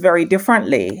things very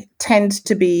differently tend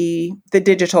to be the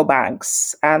digital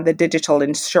banks and the digital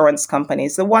insurance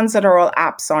companies, the ones that are all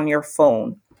apps on your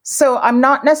phone. So I'm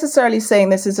not necessarily saying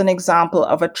this is an example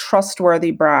of a trustworthy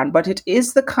brand, but it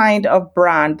is the kind of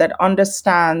brand that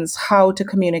understands how to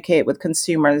communicate with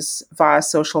consumers via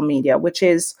social media, which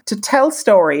is to tell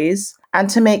stories and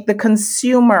to make the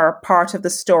consumer part of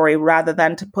the story rather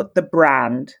than to put the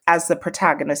brand as the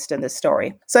protagonist in the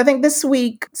story. So I think this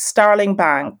week, Starling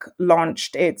Bank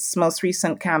launched its most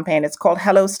recent campaign. It's called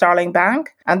Hello Starling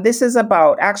Bank. And this is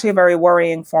about actually a very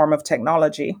worrying form of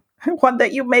technology, one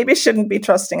that you maybe shouldn't be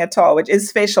trusting at all, which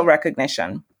is facial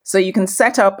recognition. So you can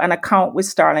set up an account with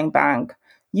Starling Bank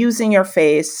using your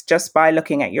face just by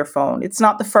looking at your phone. It's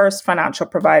not the first financial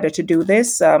provider to do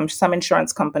this. Some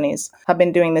insurance companies have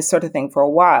been doing this sort of thing for a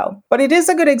while. But it is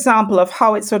a good example of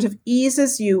how it sort of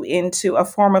eases you into a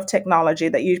form of technology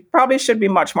that you probably should be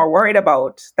much more worried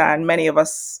about than many of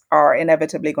us are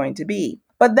inevitably going to be.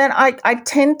 But then I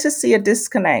tend to see a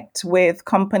disconnect with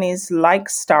companies like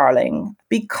Starling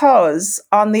because,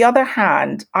 on the other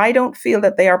hand, I don't feel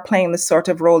that they are playing the sort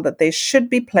of role that they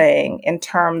should be playing in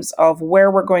terms of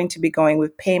where we're going to be going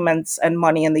with payments and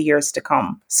money in the years to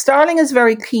come. Starling is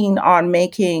very keen on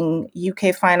making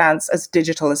UK finance as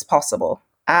digital as possible.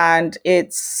 And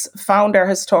its founder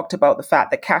has talked about the fact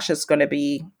that cash is going to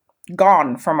be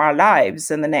gone from our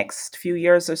lives in the next few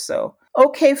years or so.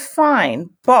 Okay, fine.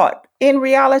 But in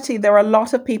reality, there are a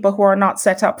lot of people who are not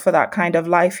set up for that kind of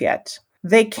life yet.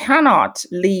 They cannot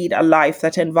lead a life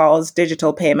that involves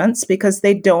digital payments because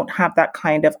they don't have that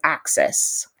kind of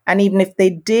access. And even if they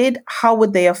did, how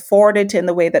would they afford it in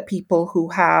the way that people who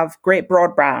have great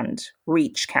broadband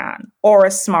reach can, or a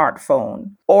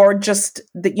smartphone, or just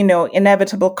the,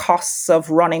 inevitable costs of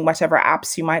running whatever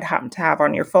apps you might happen to have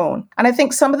on your phone. And I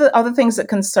think some of the other things that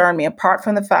concern me, apart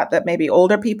from the fact that maybe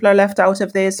older people are left out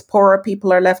of this, poorer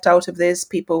people are left out of this,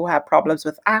 people who have problems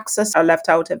with access are left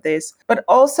out of this, but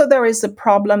also there is the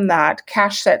problem that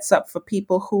cash sets up for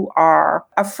people who are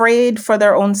afraid for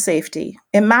their own safety.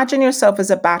 Imagine yourself as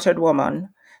a battered woman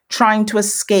trying to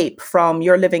escape from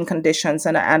your living conditions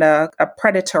and a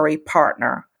predatory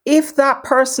partner. If that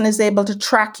person is able to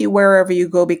track you wherever you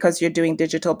go because you're doing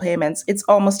digital payments, it's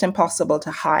almost impossible to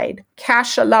hide.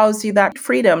 Cash allows you that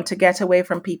freedom to get away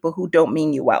from people who don't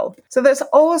mean you well. So there's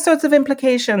all sorts of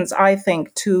implications, I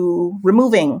think, to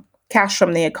removing cash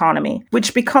from the economy,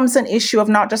 which becomes an issue of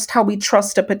not just how we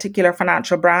trust a particular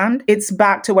financial brand. It's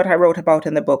back to what I wrote about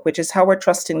in the book, which is how we're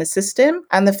trusting the system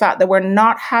and the fact that we're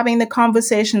not having the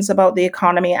conversations about the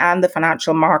economy and the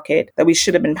financial market that we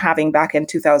should have been having back in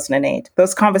 2008.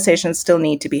 Those conversations still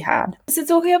need to be had. So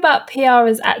talking about PR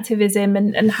as activism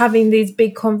and having these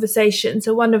big conversations,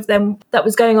 so one of them that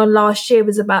was going on last year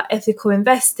was about ethical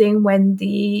investing when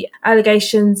the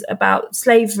allegations about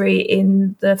slavery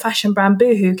in the fashion brand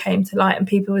Boohoo came to light, and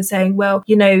people were saying, well,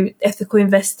 ethical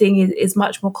investing is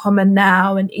much more common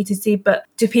now and etc. But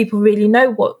do people really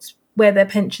know where their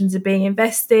pensions are being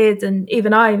invested? And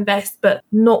even I invest, but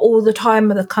not all the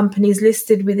time are the companies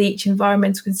listed with each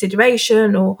environmental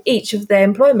consideration or each of their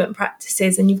employment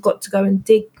practices, and you've got to go and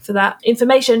dig for that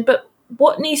information. But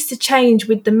what needs to change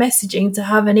with the messaging to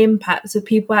have an impact so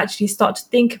people actually start to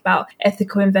think about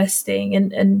ethical investing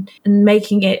and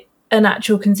making it an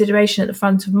actual consideration at the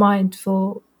front of mind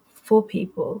for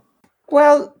people?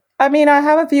 Well, I mean, I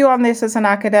have a view on this as an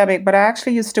academic, but I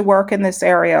actually used to work in this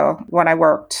area when I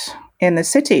worked in the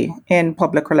city in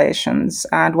public relations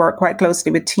and worked quite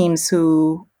closely with teams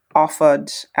who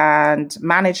offered and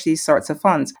managed these sorts of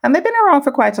funds. And they've been around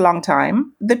for quite a long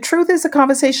time. The truth is the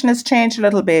conversation has changed a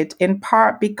little bit, in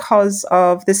part because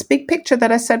of this big picture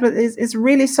that I said is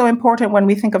really so important when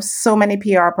we think of so many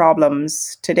PR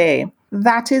problems today.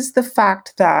 That is the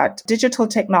fact that digital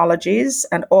technologies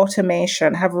and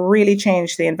automation have really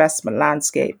changed the investment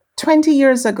landscape. 20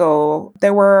 years ago,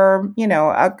 there were,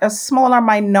 a smaller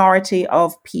minority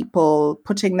of people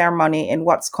putting their money in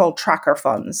what's called tracker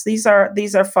funds. These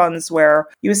are funds where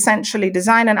you essentially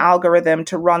design an algorithm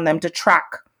to run them to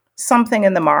track something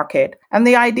in the market. And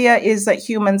the idea is that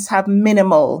humans have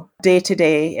minimal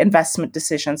day-to-day investment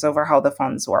decisions over how the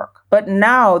funds work. But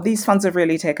now these funds have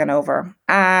really taken over.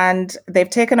 And they've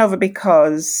taken over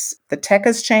because the tech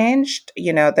has changed.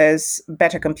 There's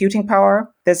better computing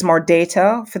power. There's more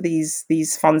data for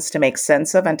these funds to make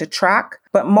sense of and to track.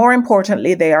 But more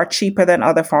importantly, they are cheaper than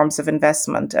other forms of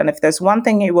investment. And if there's one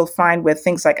thing you will find with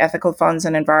things like ethical funds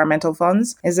and environmental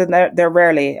funds, is that they're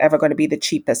rarely ever going to be the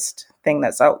cheapest thing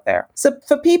that's out there. So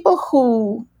for people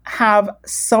who have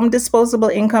some disposable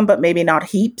income, but maybe not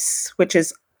heaps, which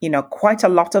is, quite a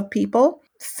lot of people,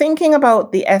 thinking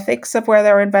about the ethics of where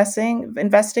they're investing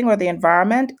or the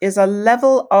environment is a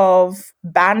level of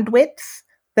bandwidth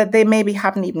that they maybe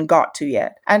haven't even got to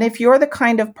yet. And if you're the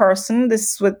kind of person,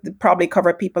 this would probably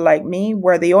cover people like me,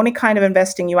 where the only kind of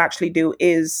investing you actually do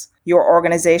is your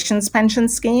organization's pension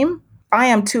scheme, I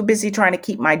am too busy trying to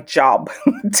keep my job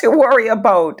to worry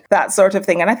about that sort of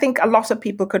thing. And I think a lot of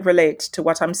people could relate to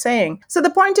what I'm saying. So the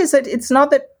point is that it's not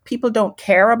that people don't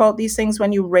care about these things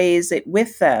when you raise it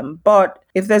with them. But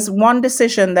if there's one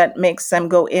decision that makes them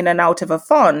go in and out of a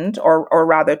fund, or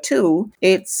rather two,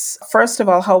 it's first of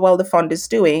all, how well the fund is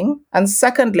doing. And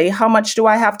secondly, how much do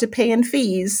I have to pay in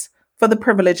fees for the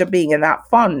privilege of being in that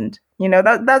fund?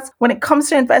 That's when it comes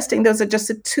to investing, those are just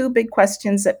the two big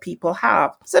questions that people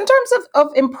have. So in terms of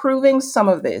improving some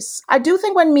of this, I do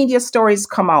think when media stories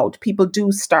come out, people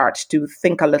do start to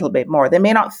think a little bit more. They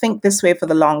may not think this way for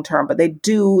the long term, but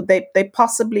they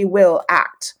possibly will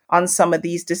act on some of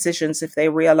these decisions if they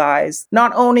realize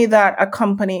not only that a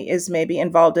company is maybe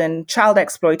involved in child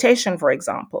exploitation, for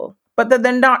example, but that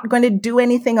they're not going to do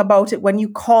anything about it when you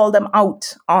call them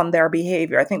out on their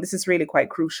behavior. I think this is really quite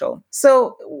crucial.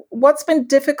 So what's been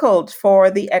difficult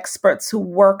for the experts who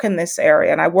work in this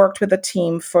area, and I worked with a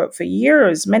team for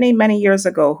years, many, many years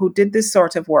ago, who did this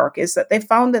sort of work, is that they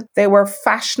found that they were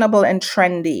fashionable and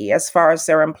trendy as far as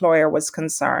their employer was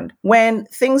concerned. When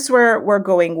things were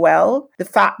going well, the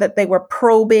fact that they were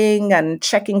probing and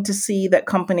checking to see that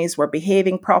companies were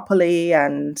behaving properly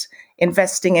and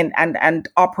investing in and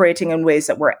operating in ways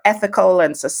that were ethical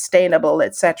and sustainable,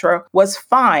 etc., was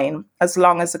fine as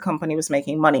long as the company was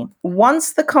making money.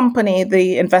 Once the company,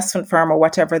 the investment firm or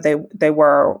whatever they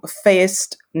were,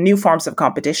 faced new forms of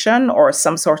competition or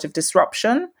some sort of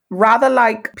disruption, rather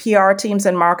like PR teams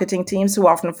and marketing teams who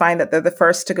often find that they're the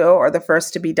first to go or the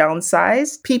first to be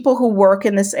downsized, people who work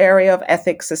in this area of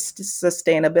ethics,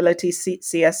 sustainability,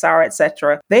 CSR,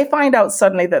 etc., they find out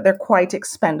suddenly that they're quite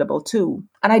expendable too.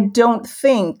 And I don't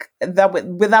think that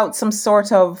without some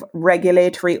sort of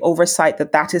regulatory oversight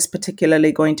that is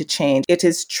particularly going to change. It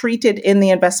is treated in the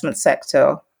investment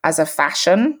sector as a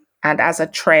fashion. and as a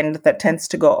trend that tends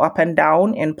to go up and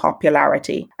down in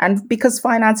popularity. And because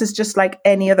finance is just like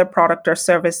any other product or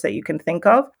service that you can think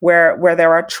of, where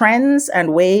there are trends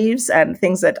and waves and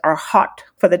things that are hot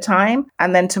for the time,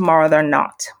 and then tomorrow they're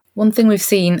not. One thing we've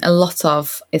seen a lot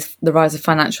of is the rise of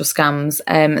financial scams.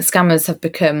 Scammers have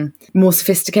become more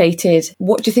sophisticated.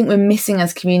 What do you think we're missing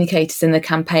as communicators in the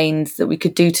campaigns that we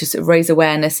could do to sort of raise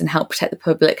awareness and help protect the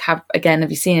public? Have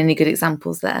you seen any good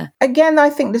examples there? Again, I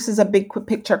think this is a big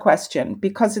picture question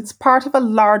because it's part of a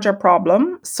larger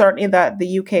problem, certainly that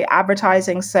the UK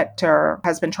advertising sector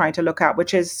has been trying to look at,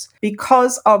 which is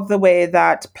because of the way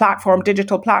that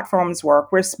digital platforms work,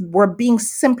 we're being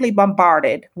simply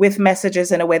bombarded with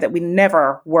messages in a way that we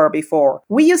never were before.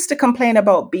 We used to complain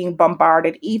about being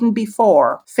bombarded even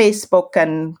before Facebook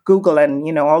and Google and,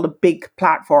 all the big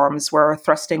platforms were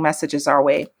thrusting messages our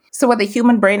way. So what the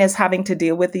human brain is having to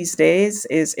deal with these days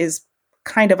is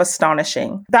kind of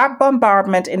astonishing. That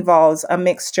bombardment involves a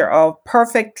mixture of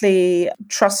perfectly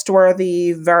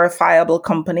trustworthy, verifiable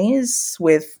companies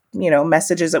with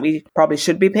messages that we probably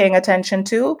should be paying attention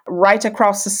to, right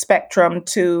across the spectrum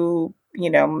to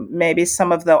maybe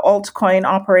some of the altcoin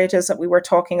operators that we were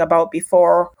talking about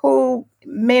before, who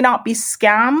may not be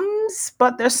scams,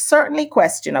 but they're certainly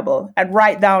questionable, and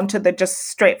right down to the just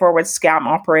straightforward scam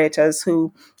operators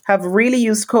who have really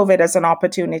used COVID as an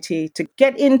opportunity to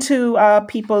get into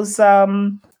people's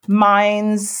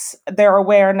minds, their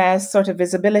awareness, sort of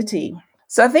visibility.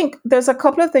 So I think there's a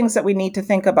couple of things that we need to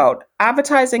think about.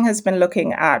 Advertising has been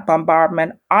looking at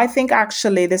bombardment. I think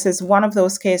actually this is one of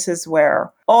those cases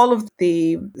where all of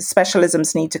the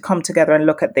specialisms need to come together and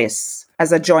look at this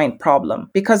as a joint problem.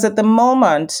 Because at the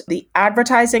moment, the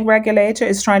advertising regulator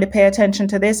is trying to pay attention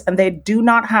to this, and they do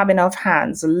not have enough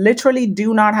hands, literally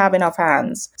do not have enough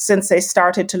hands since they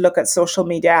started to look at social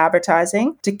media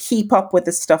advertising to keep up with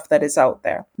the stuff that is out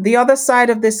there. The other side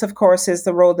of this, of course, is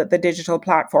the role that the digital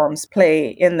platforms play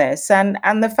in this, and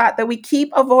the fact that we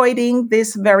keep avoiding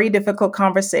this very difficult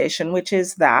conversation, which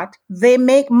is that they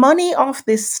make money off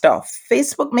this stuff.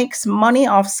 Facebook makes money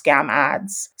off scam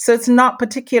ads. So it's not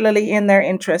particularly in their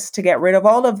interest to get rid of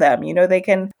all of them. They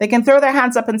can throw their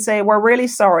hands up and say, we're really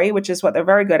sorry, which is what they're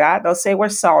very good at. They'll say, we're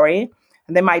sorry.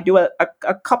 And they might do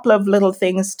a couple of little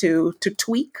things to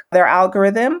tweak their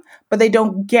algorithm, but they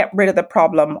don't get rid of the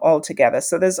problem altogether.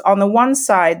 So there's, on the one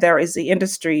side, there is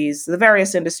the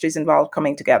various industries involved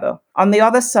coming together. On the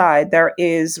other side, there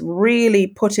is really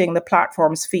putting the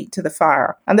platform's feet to the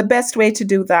fire. And the best way to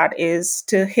do that is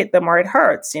to hit them where it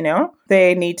hurts,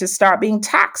 They need to start being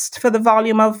taxed for the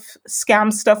volume of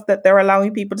scam stuff that they're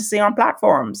allowing people to see on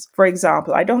platforms, for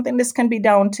example. I don't think this can be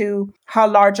down to how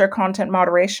large our content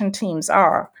moderation teams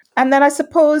are. And then I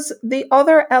suppose the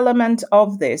other element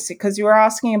of this, because you were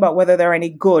asking about whether there are any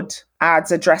good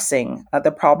ads addressing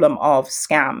the problem of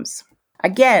scams.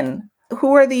 Again,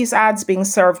 who are these ads being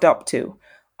served up to?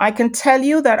 I can tell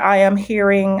you that I am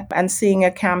hearing and seeing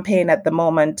a campaign at the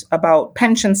moment about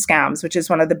pension scams, which is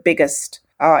one of the biggest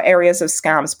areas of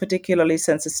scams, particularly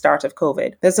since the start of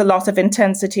COVID. There's a lot of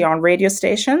intensity on radio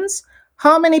stations.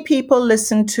 How many people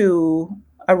listen to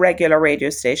a regular radio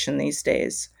station these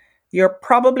days? You're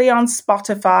probably on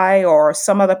Spotify or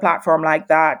some other platform like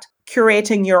that,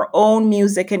 curating your own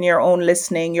music and your own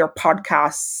listening, your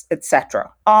podcasts,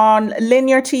 etc. On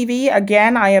linear TV,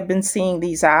 again, I have been seeing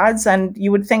these ads, and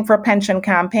you would think for a pension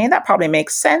campaign, that probably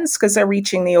makes sense because they're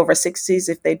reaching the over 60s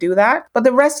if they do that. But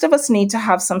the rest of us need to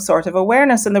have some sort of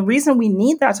awareness. And the reason we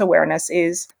need that awareness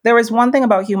is there is one thing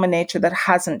about human nature that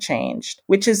hasn't changed,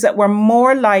 which is that we're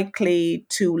more likely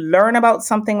to learn about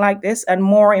something like this, and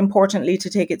more importantly, to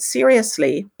take it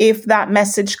seriously if that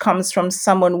message comes from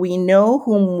someone we know,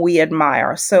 whom we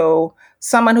admire. So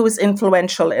someone who is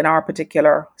influential in our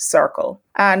particular circle.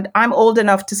 And I'm old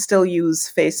enough to still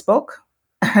use Facebook.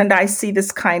 And I see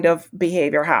this kind of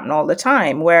behavior happen all the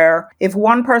time, where if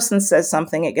one person says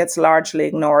something, it gets largely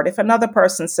ignored. If another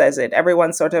person says it,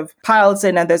 everyone sort of piles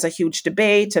in and there's a huge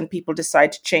debate and people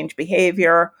decide to change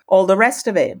behavior, all the rest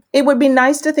of it. It would be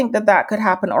nice to think that that could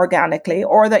happen organically,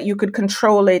 or that you could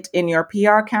control it in your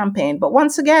PR campaign. But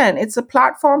once again, it's a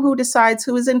platform who decides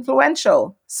who is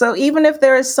influential. So even if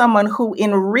there is someone who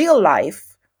in real life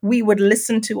we would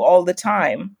listen to all the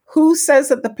time, who says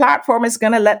that the platform is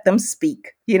going to let them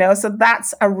speak? So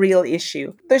that's a real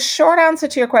issue. The short answer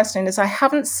to your question is I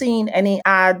haven't seen any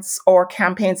ads or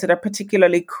campaigns that are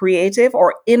particularly creative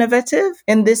or innovative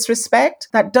in this respect.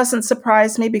 That doesn't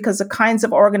surprise me, because the kinds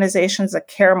of organizations that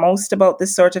care most about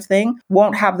this sort of thing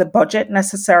won't have the budget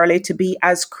necessarily to be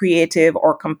as creative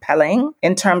or compelling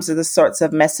in terms of the sorts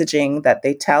of messaging that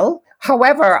they tell.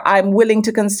 However, I'm willing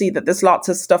to concede that there's lots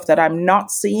of stuff that I'm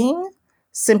not seeing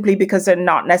simply because they're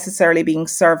not necessarily being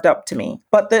served up to me.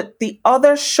 But the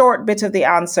other short bit of the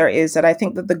answer is that I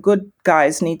think that the good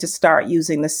guys need to start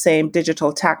using the same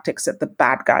digital tactics that the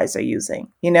bad guys are using.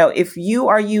 If you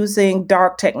are using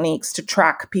dark techniques to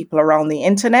track people around the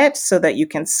internet so that you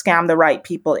can scam the right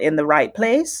people in the right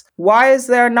place, why is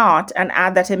there not an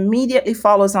ad that immediately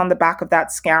follows on the back of that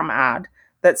scam ad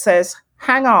that says,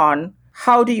 hang on,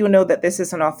 how do you know that this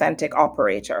is an authentic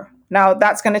operator? Now,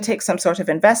 that's going to take some sort of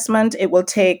investment. It will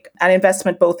take an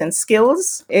investment both in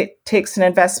skills. It takes an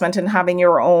investment in having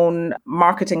your own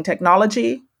marketing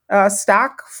technology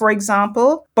stack, for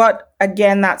example. But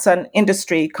again, that's an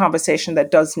industry conversation that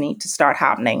does need to start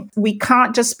happening. We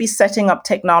can't just be setting up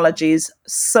technologies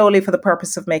solely for the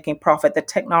purpose of making profit. The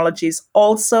technologies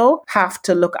also have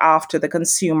to look after the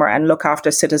consumer and look after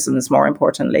citizens, more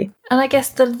importantly. And I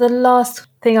guess the last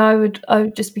thing I would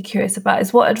just be curious about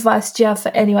is, what advice do you have for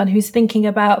anyone who's thinking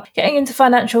about getting into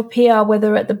financial PR,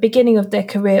 whether at the beginning of their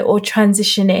career or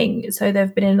transitioning? So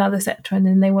they've been in another sector and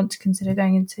then they want to consider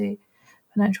going into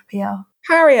financial PR.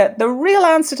 Harriet, the real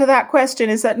answer to that question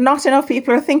is that not enough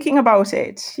people are thinking about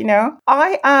it.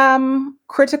 I am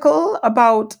critical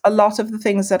about a lot of the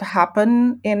things that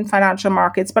happen in financial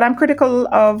markets, but I'm critical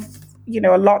of,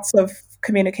 lots of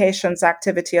communications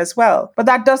activity as well. But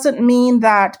that doesn't mean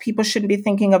that people shouldn't be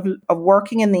thinking of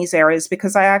working in these areas,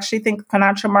 because I actually think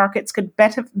financial markets could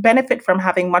benefit from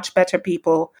having much better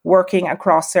people working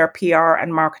across their PR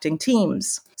and marketing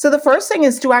teams. So the first thing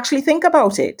is to actually think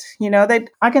about it. That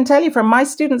I can tell you from my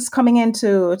students coming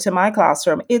into my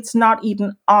classroom, it's not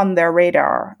even on their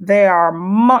radar. They are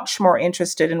much more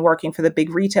interested in working for the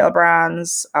big retail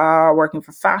brands, working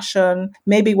for fashion,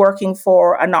 maybe working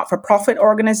for a not-for-profit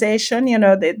organization.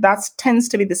 That tends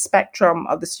to be the spectrum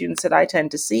of the students that I tend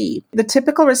to see. The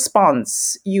typical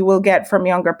response you will get from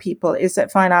younger people is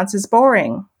that finance is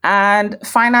boring. And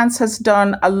finance has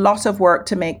done a lot of work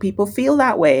to make people feel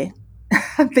that way.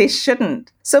 They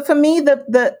shouldn't. So for me,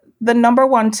 the number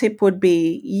one tip would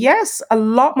be, yes, a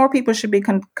lot more people should be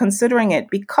considering it,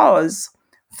 because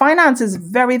finance is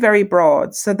very, very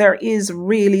broad. So there is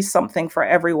really something for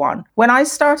everyone. When I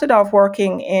started off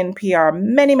working in PR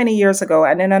many, many years ago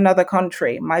and in another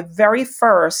country, my very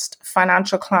first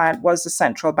financial client was the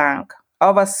central bank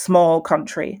of a small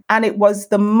country. And it was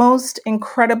the most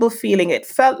incredible feeling. It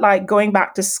felt like going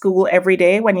back to school every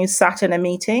day when you sat in a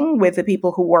meeting with the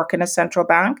people who work in a central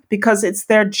bank, because it's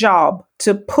their job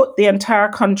to put the entire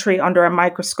country under a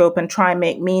microscope and try and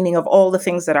make meaning of all the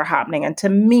things that are happening. And to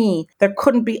me, there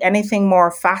couldn't be anything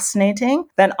more fascinating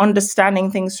than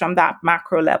understanding things from that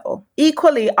macro level.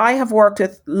 Equally, I have worked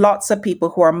with lots of people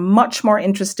who are much more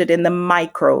interested in the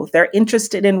micro. They're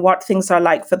interested in what things are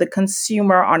like for the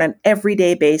consumer on an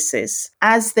everyday basis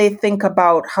as they think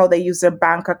about how they use their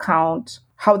bank account,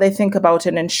 how they think about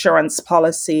an insurance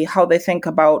policy, how they think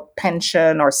about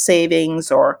pension or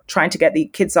savings or trying to get the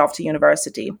kids off to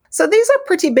university. So these are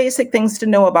pretty basic things to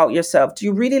know about yourself. Do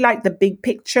you really like the big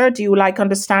picture? Do you like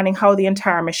understanding how the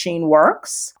entire machine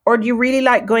works? Or do you really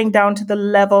like going down to the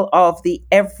level of the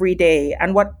everyday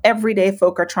and what everyday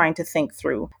folk are trying to think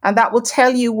through? And that will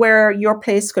tell you where your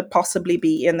place could possibly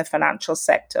be in the financial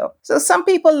sector. So some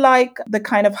people like the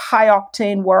kind of high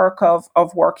octane work of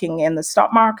working in the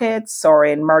stock markets or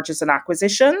in mergers and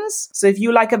acquisitions. So if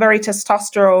you like a very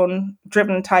testosterone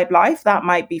driven type life, that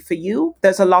might be for you.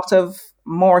 There's a lot of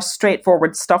more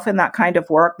straightforward stuff in that kind of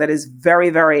work that is very,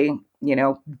 very,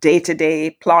 day-to-day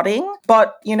plodding.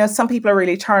 But, some people are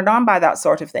really turned on by that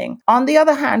sort of thing. On the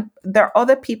other hand, there are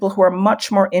other people who are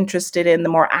much more interested in the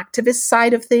more activist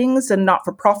side of things and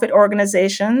not-for-profit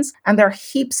organizations. And there are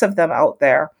heaps of them out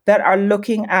there that are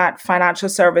looking at financial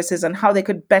services and how they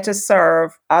could better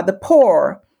serve the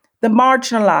poor, the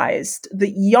marginalized,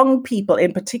 the young people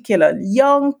in particular.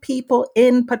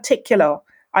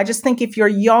 I just think if you're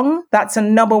young, that's a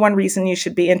number one reason you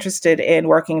should be interested in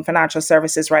working in financial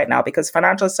services right now, because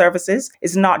financial services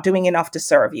is not doing enough to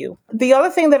serve you. The other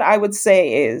thing that I would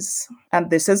say is, and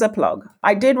this is a plug,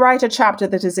 I did write a chapter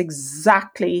that is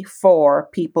exactly for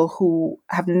people who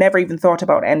have never even thought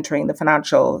about entering the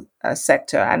financial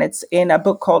sector. And it's in a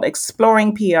book called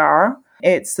Exploring PR.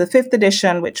 It's the 5th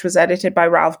edition, which was edited by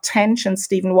Ralph Tench and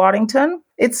Stephen Waddington.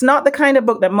 It's not the kind of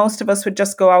book that most of us would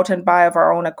just go out and buy of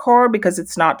our own accord because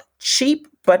it's not cheap,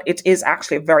 but it is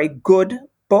actually a very good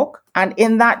book. And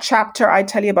in that chapter, I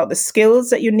tell you about the skills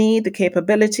that you need, the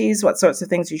capabilities, what sorts of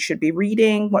things you should be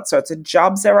reading, what sorts of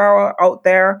jobs there are out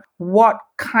there, what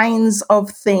kinds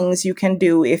of things you can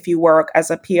do if you work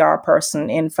as a PR person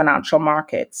in financial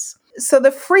markets. So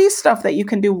the free stuff that you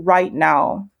can do right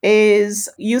now is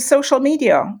use social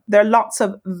media. There are lots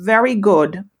of very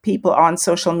good people on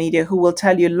social media who will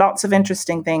tell you lots of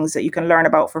interesting things that you can learn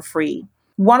about for free.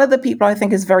 One of the people I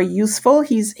think is very useful,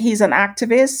 he's an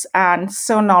activist and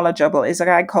so knowledgeable, is a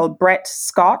guy called Brett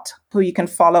Scott, who you can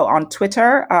follow on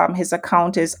Twitter. His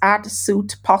account is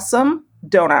 @suitpossum.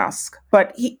 Don't ask.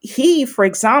 But he, for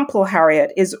example,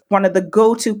 Harriet, is one of the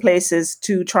go-to places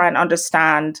to try and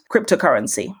understand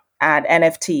cryptocurrency and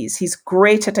NFTs. He's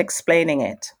great at explaining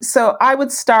it. So I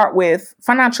would start with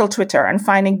financial Twitter and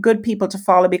finding good people to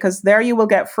follow, because there you will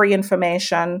get free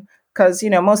information, because,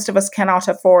 most of us cannot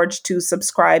afford to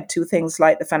subscribe to things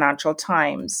like the Financial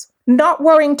Times. Not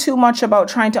worrying too much about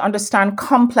trying to understand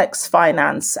complex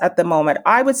finance at the moment.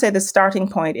 I would say the starting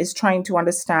point is trying to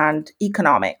understand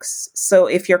economics. So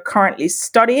if you're currently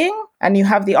studying and you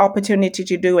have the opportunity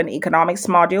to do an economics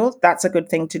module, that's a good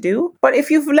thing to do. But if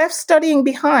you've left studying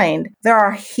behind, there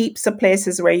are heaps of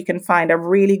places where you can find a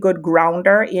really good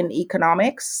grounder in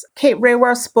economics. Kate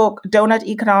Raworth's book, Donut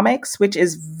Economics, which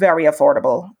is very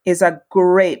affordable, is a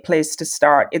great place to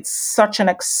start. It's such an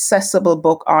accessible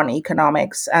book on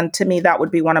economics. And to me, that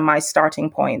would be one of my starting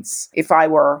points if I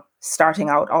were starting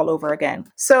out all over again.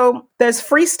 So there's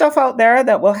free stuff out there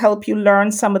that will help you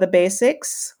learn some of the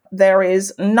basics. There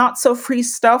is not so free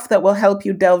stuff that will help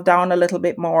you delve down a little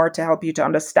bit more to help you to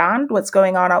understand what's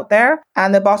going on out there.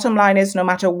 And the bottom line is, no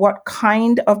matter what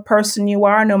kind of person you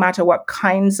are, no matter what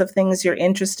kinds of things you're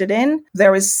interested in,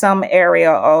 there is some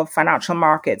area of financial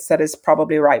markets that is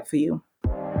probably right for you.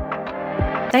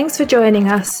 Thanks for joining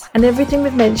us, and everything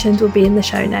we've mentioned will be in the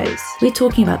show notes. We're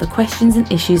talking about the questions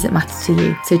and issues that matter to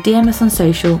you, so DM us on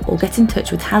social or get in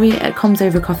touch with Harriet at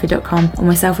comsovercoffee.com or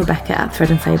myself, Rebecca, at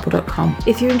threadandfable.com.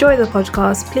 If you enjoy the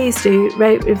podcast, please do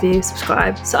rate, review,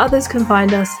 subscribe so others can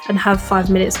find us and have 5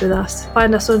 minutes with us.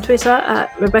 Find us on Twitter at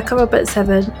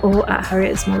RebeccaRobert7 or at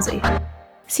Harriet Smallsy.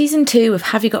 Season 2 of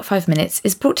Have You Got 5 Minutes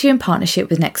is brought to you in partnership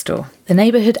with Nextdoor, the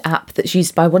neighbourhood app that's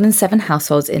used by 1 in 7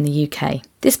 households in the UK.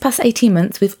 This past 18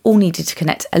 months, we've all needed to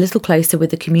connect a little closer with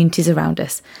the communities around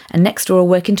us, and Nextdoor are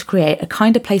working to create a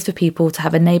kinder place for people to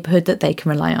have a neighbourhood that they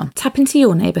can rely on. Tap into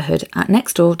your neighbourhood at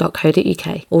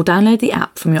nextdoor.co.uk or download the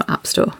app from your app store.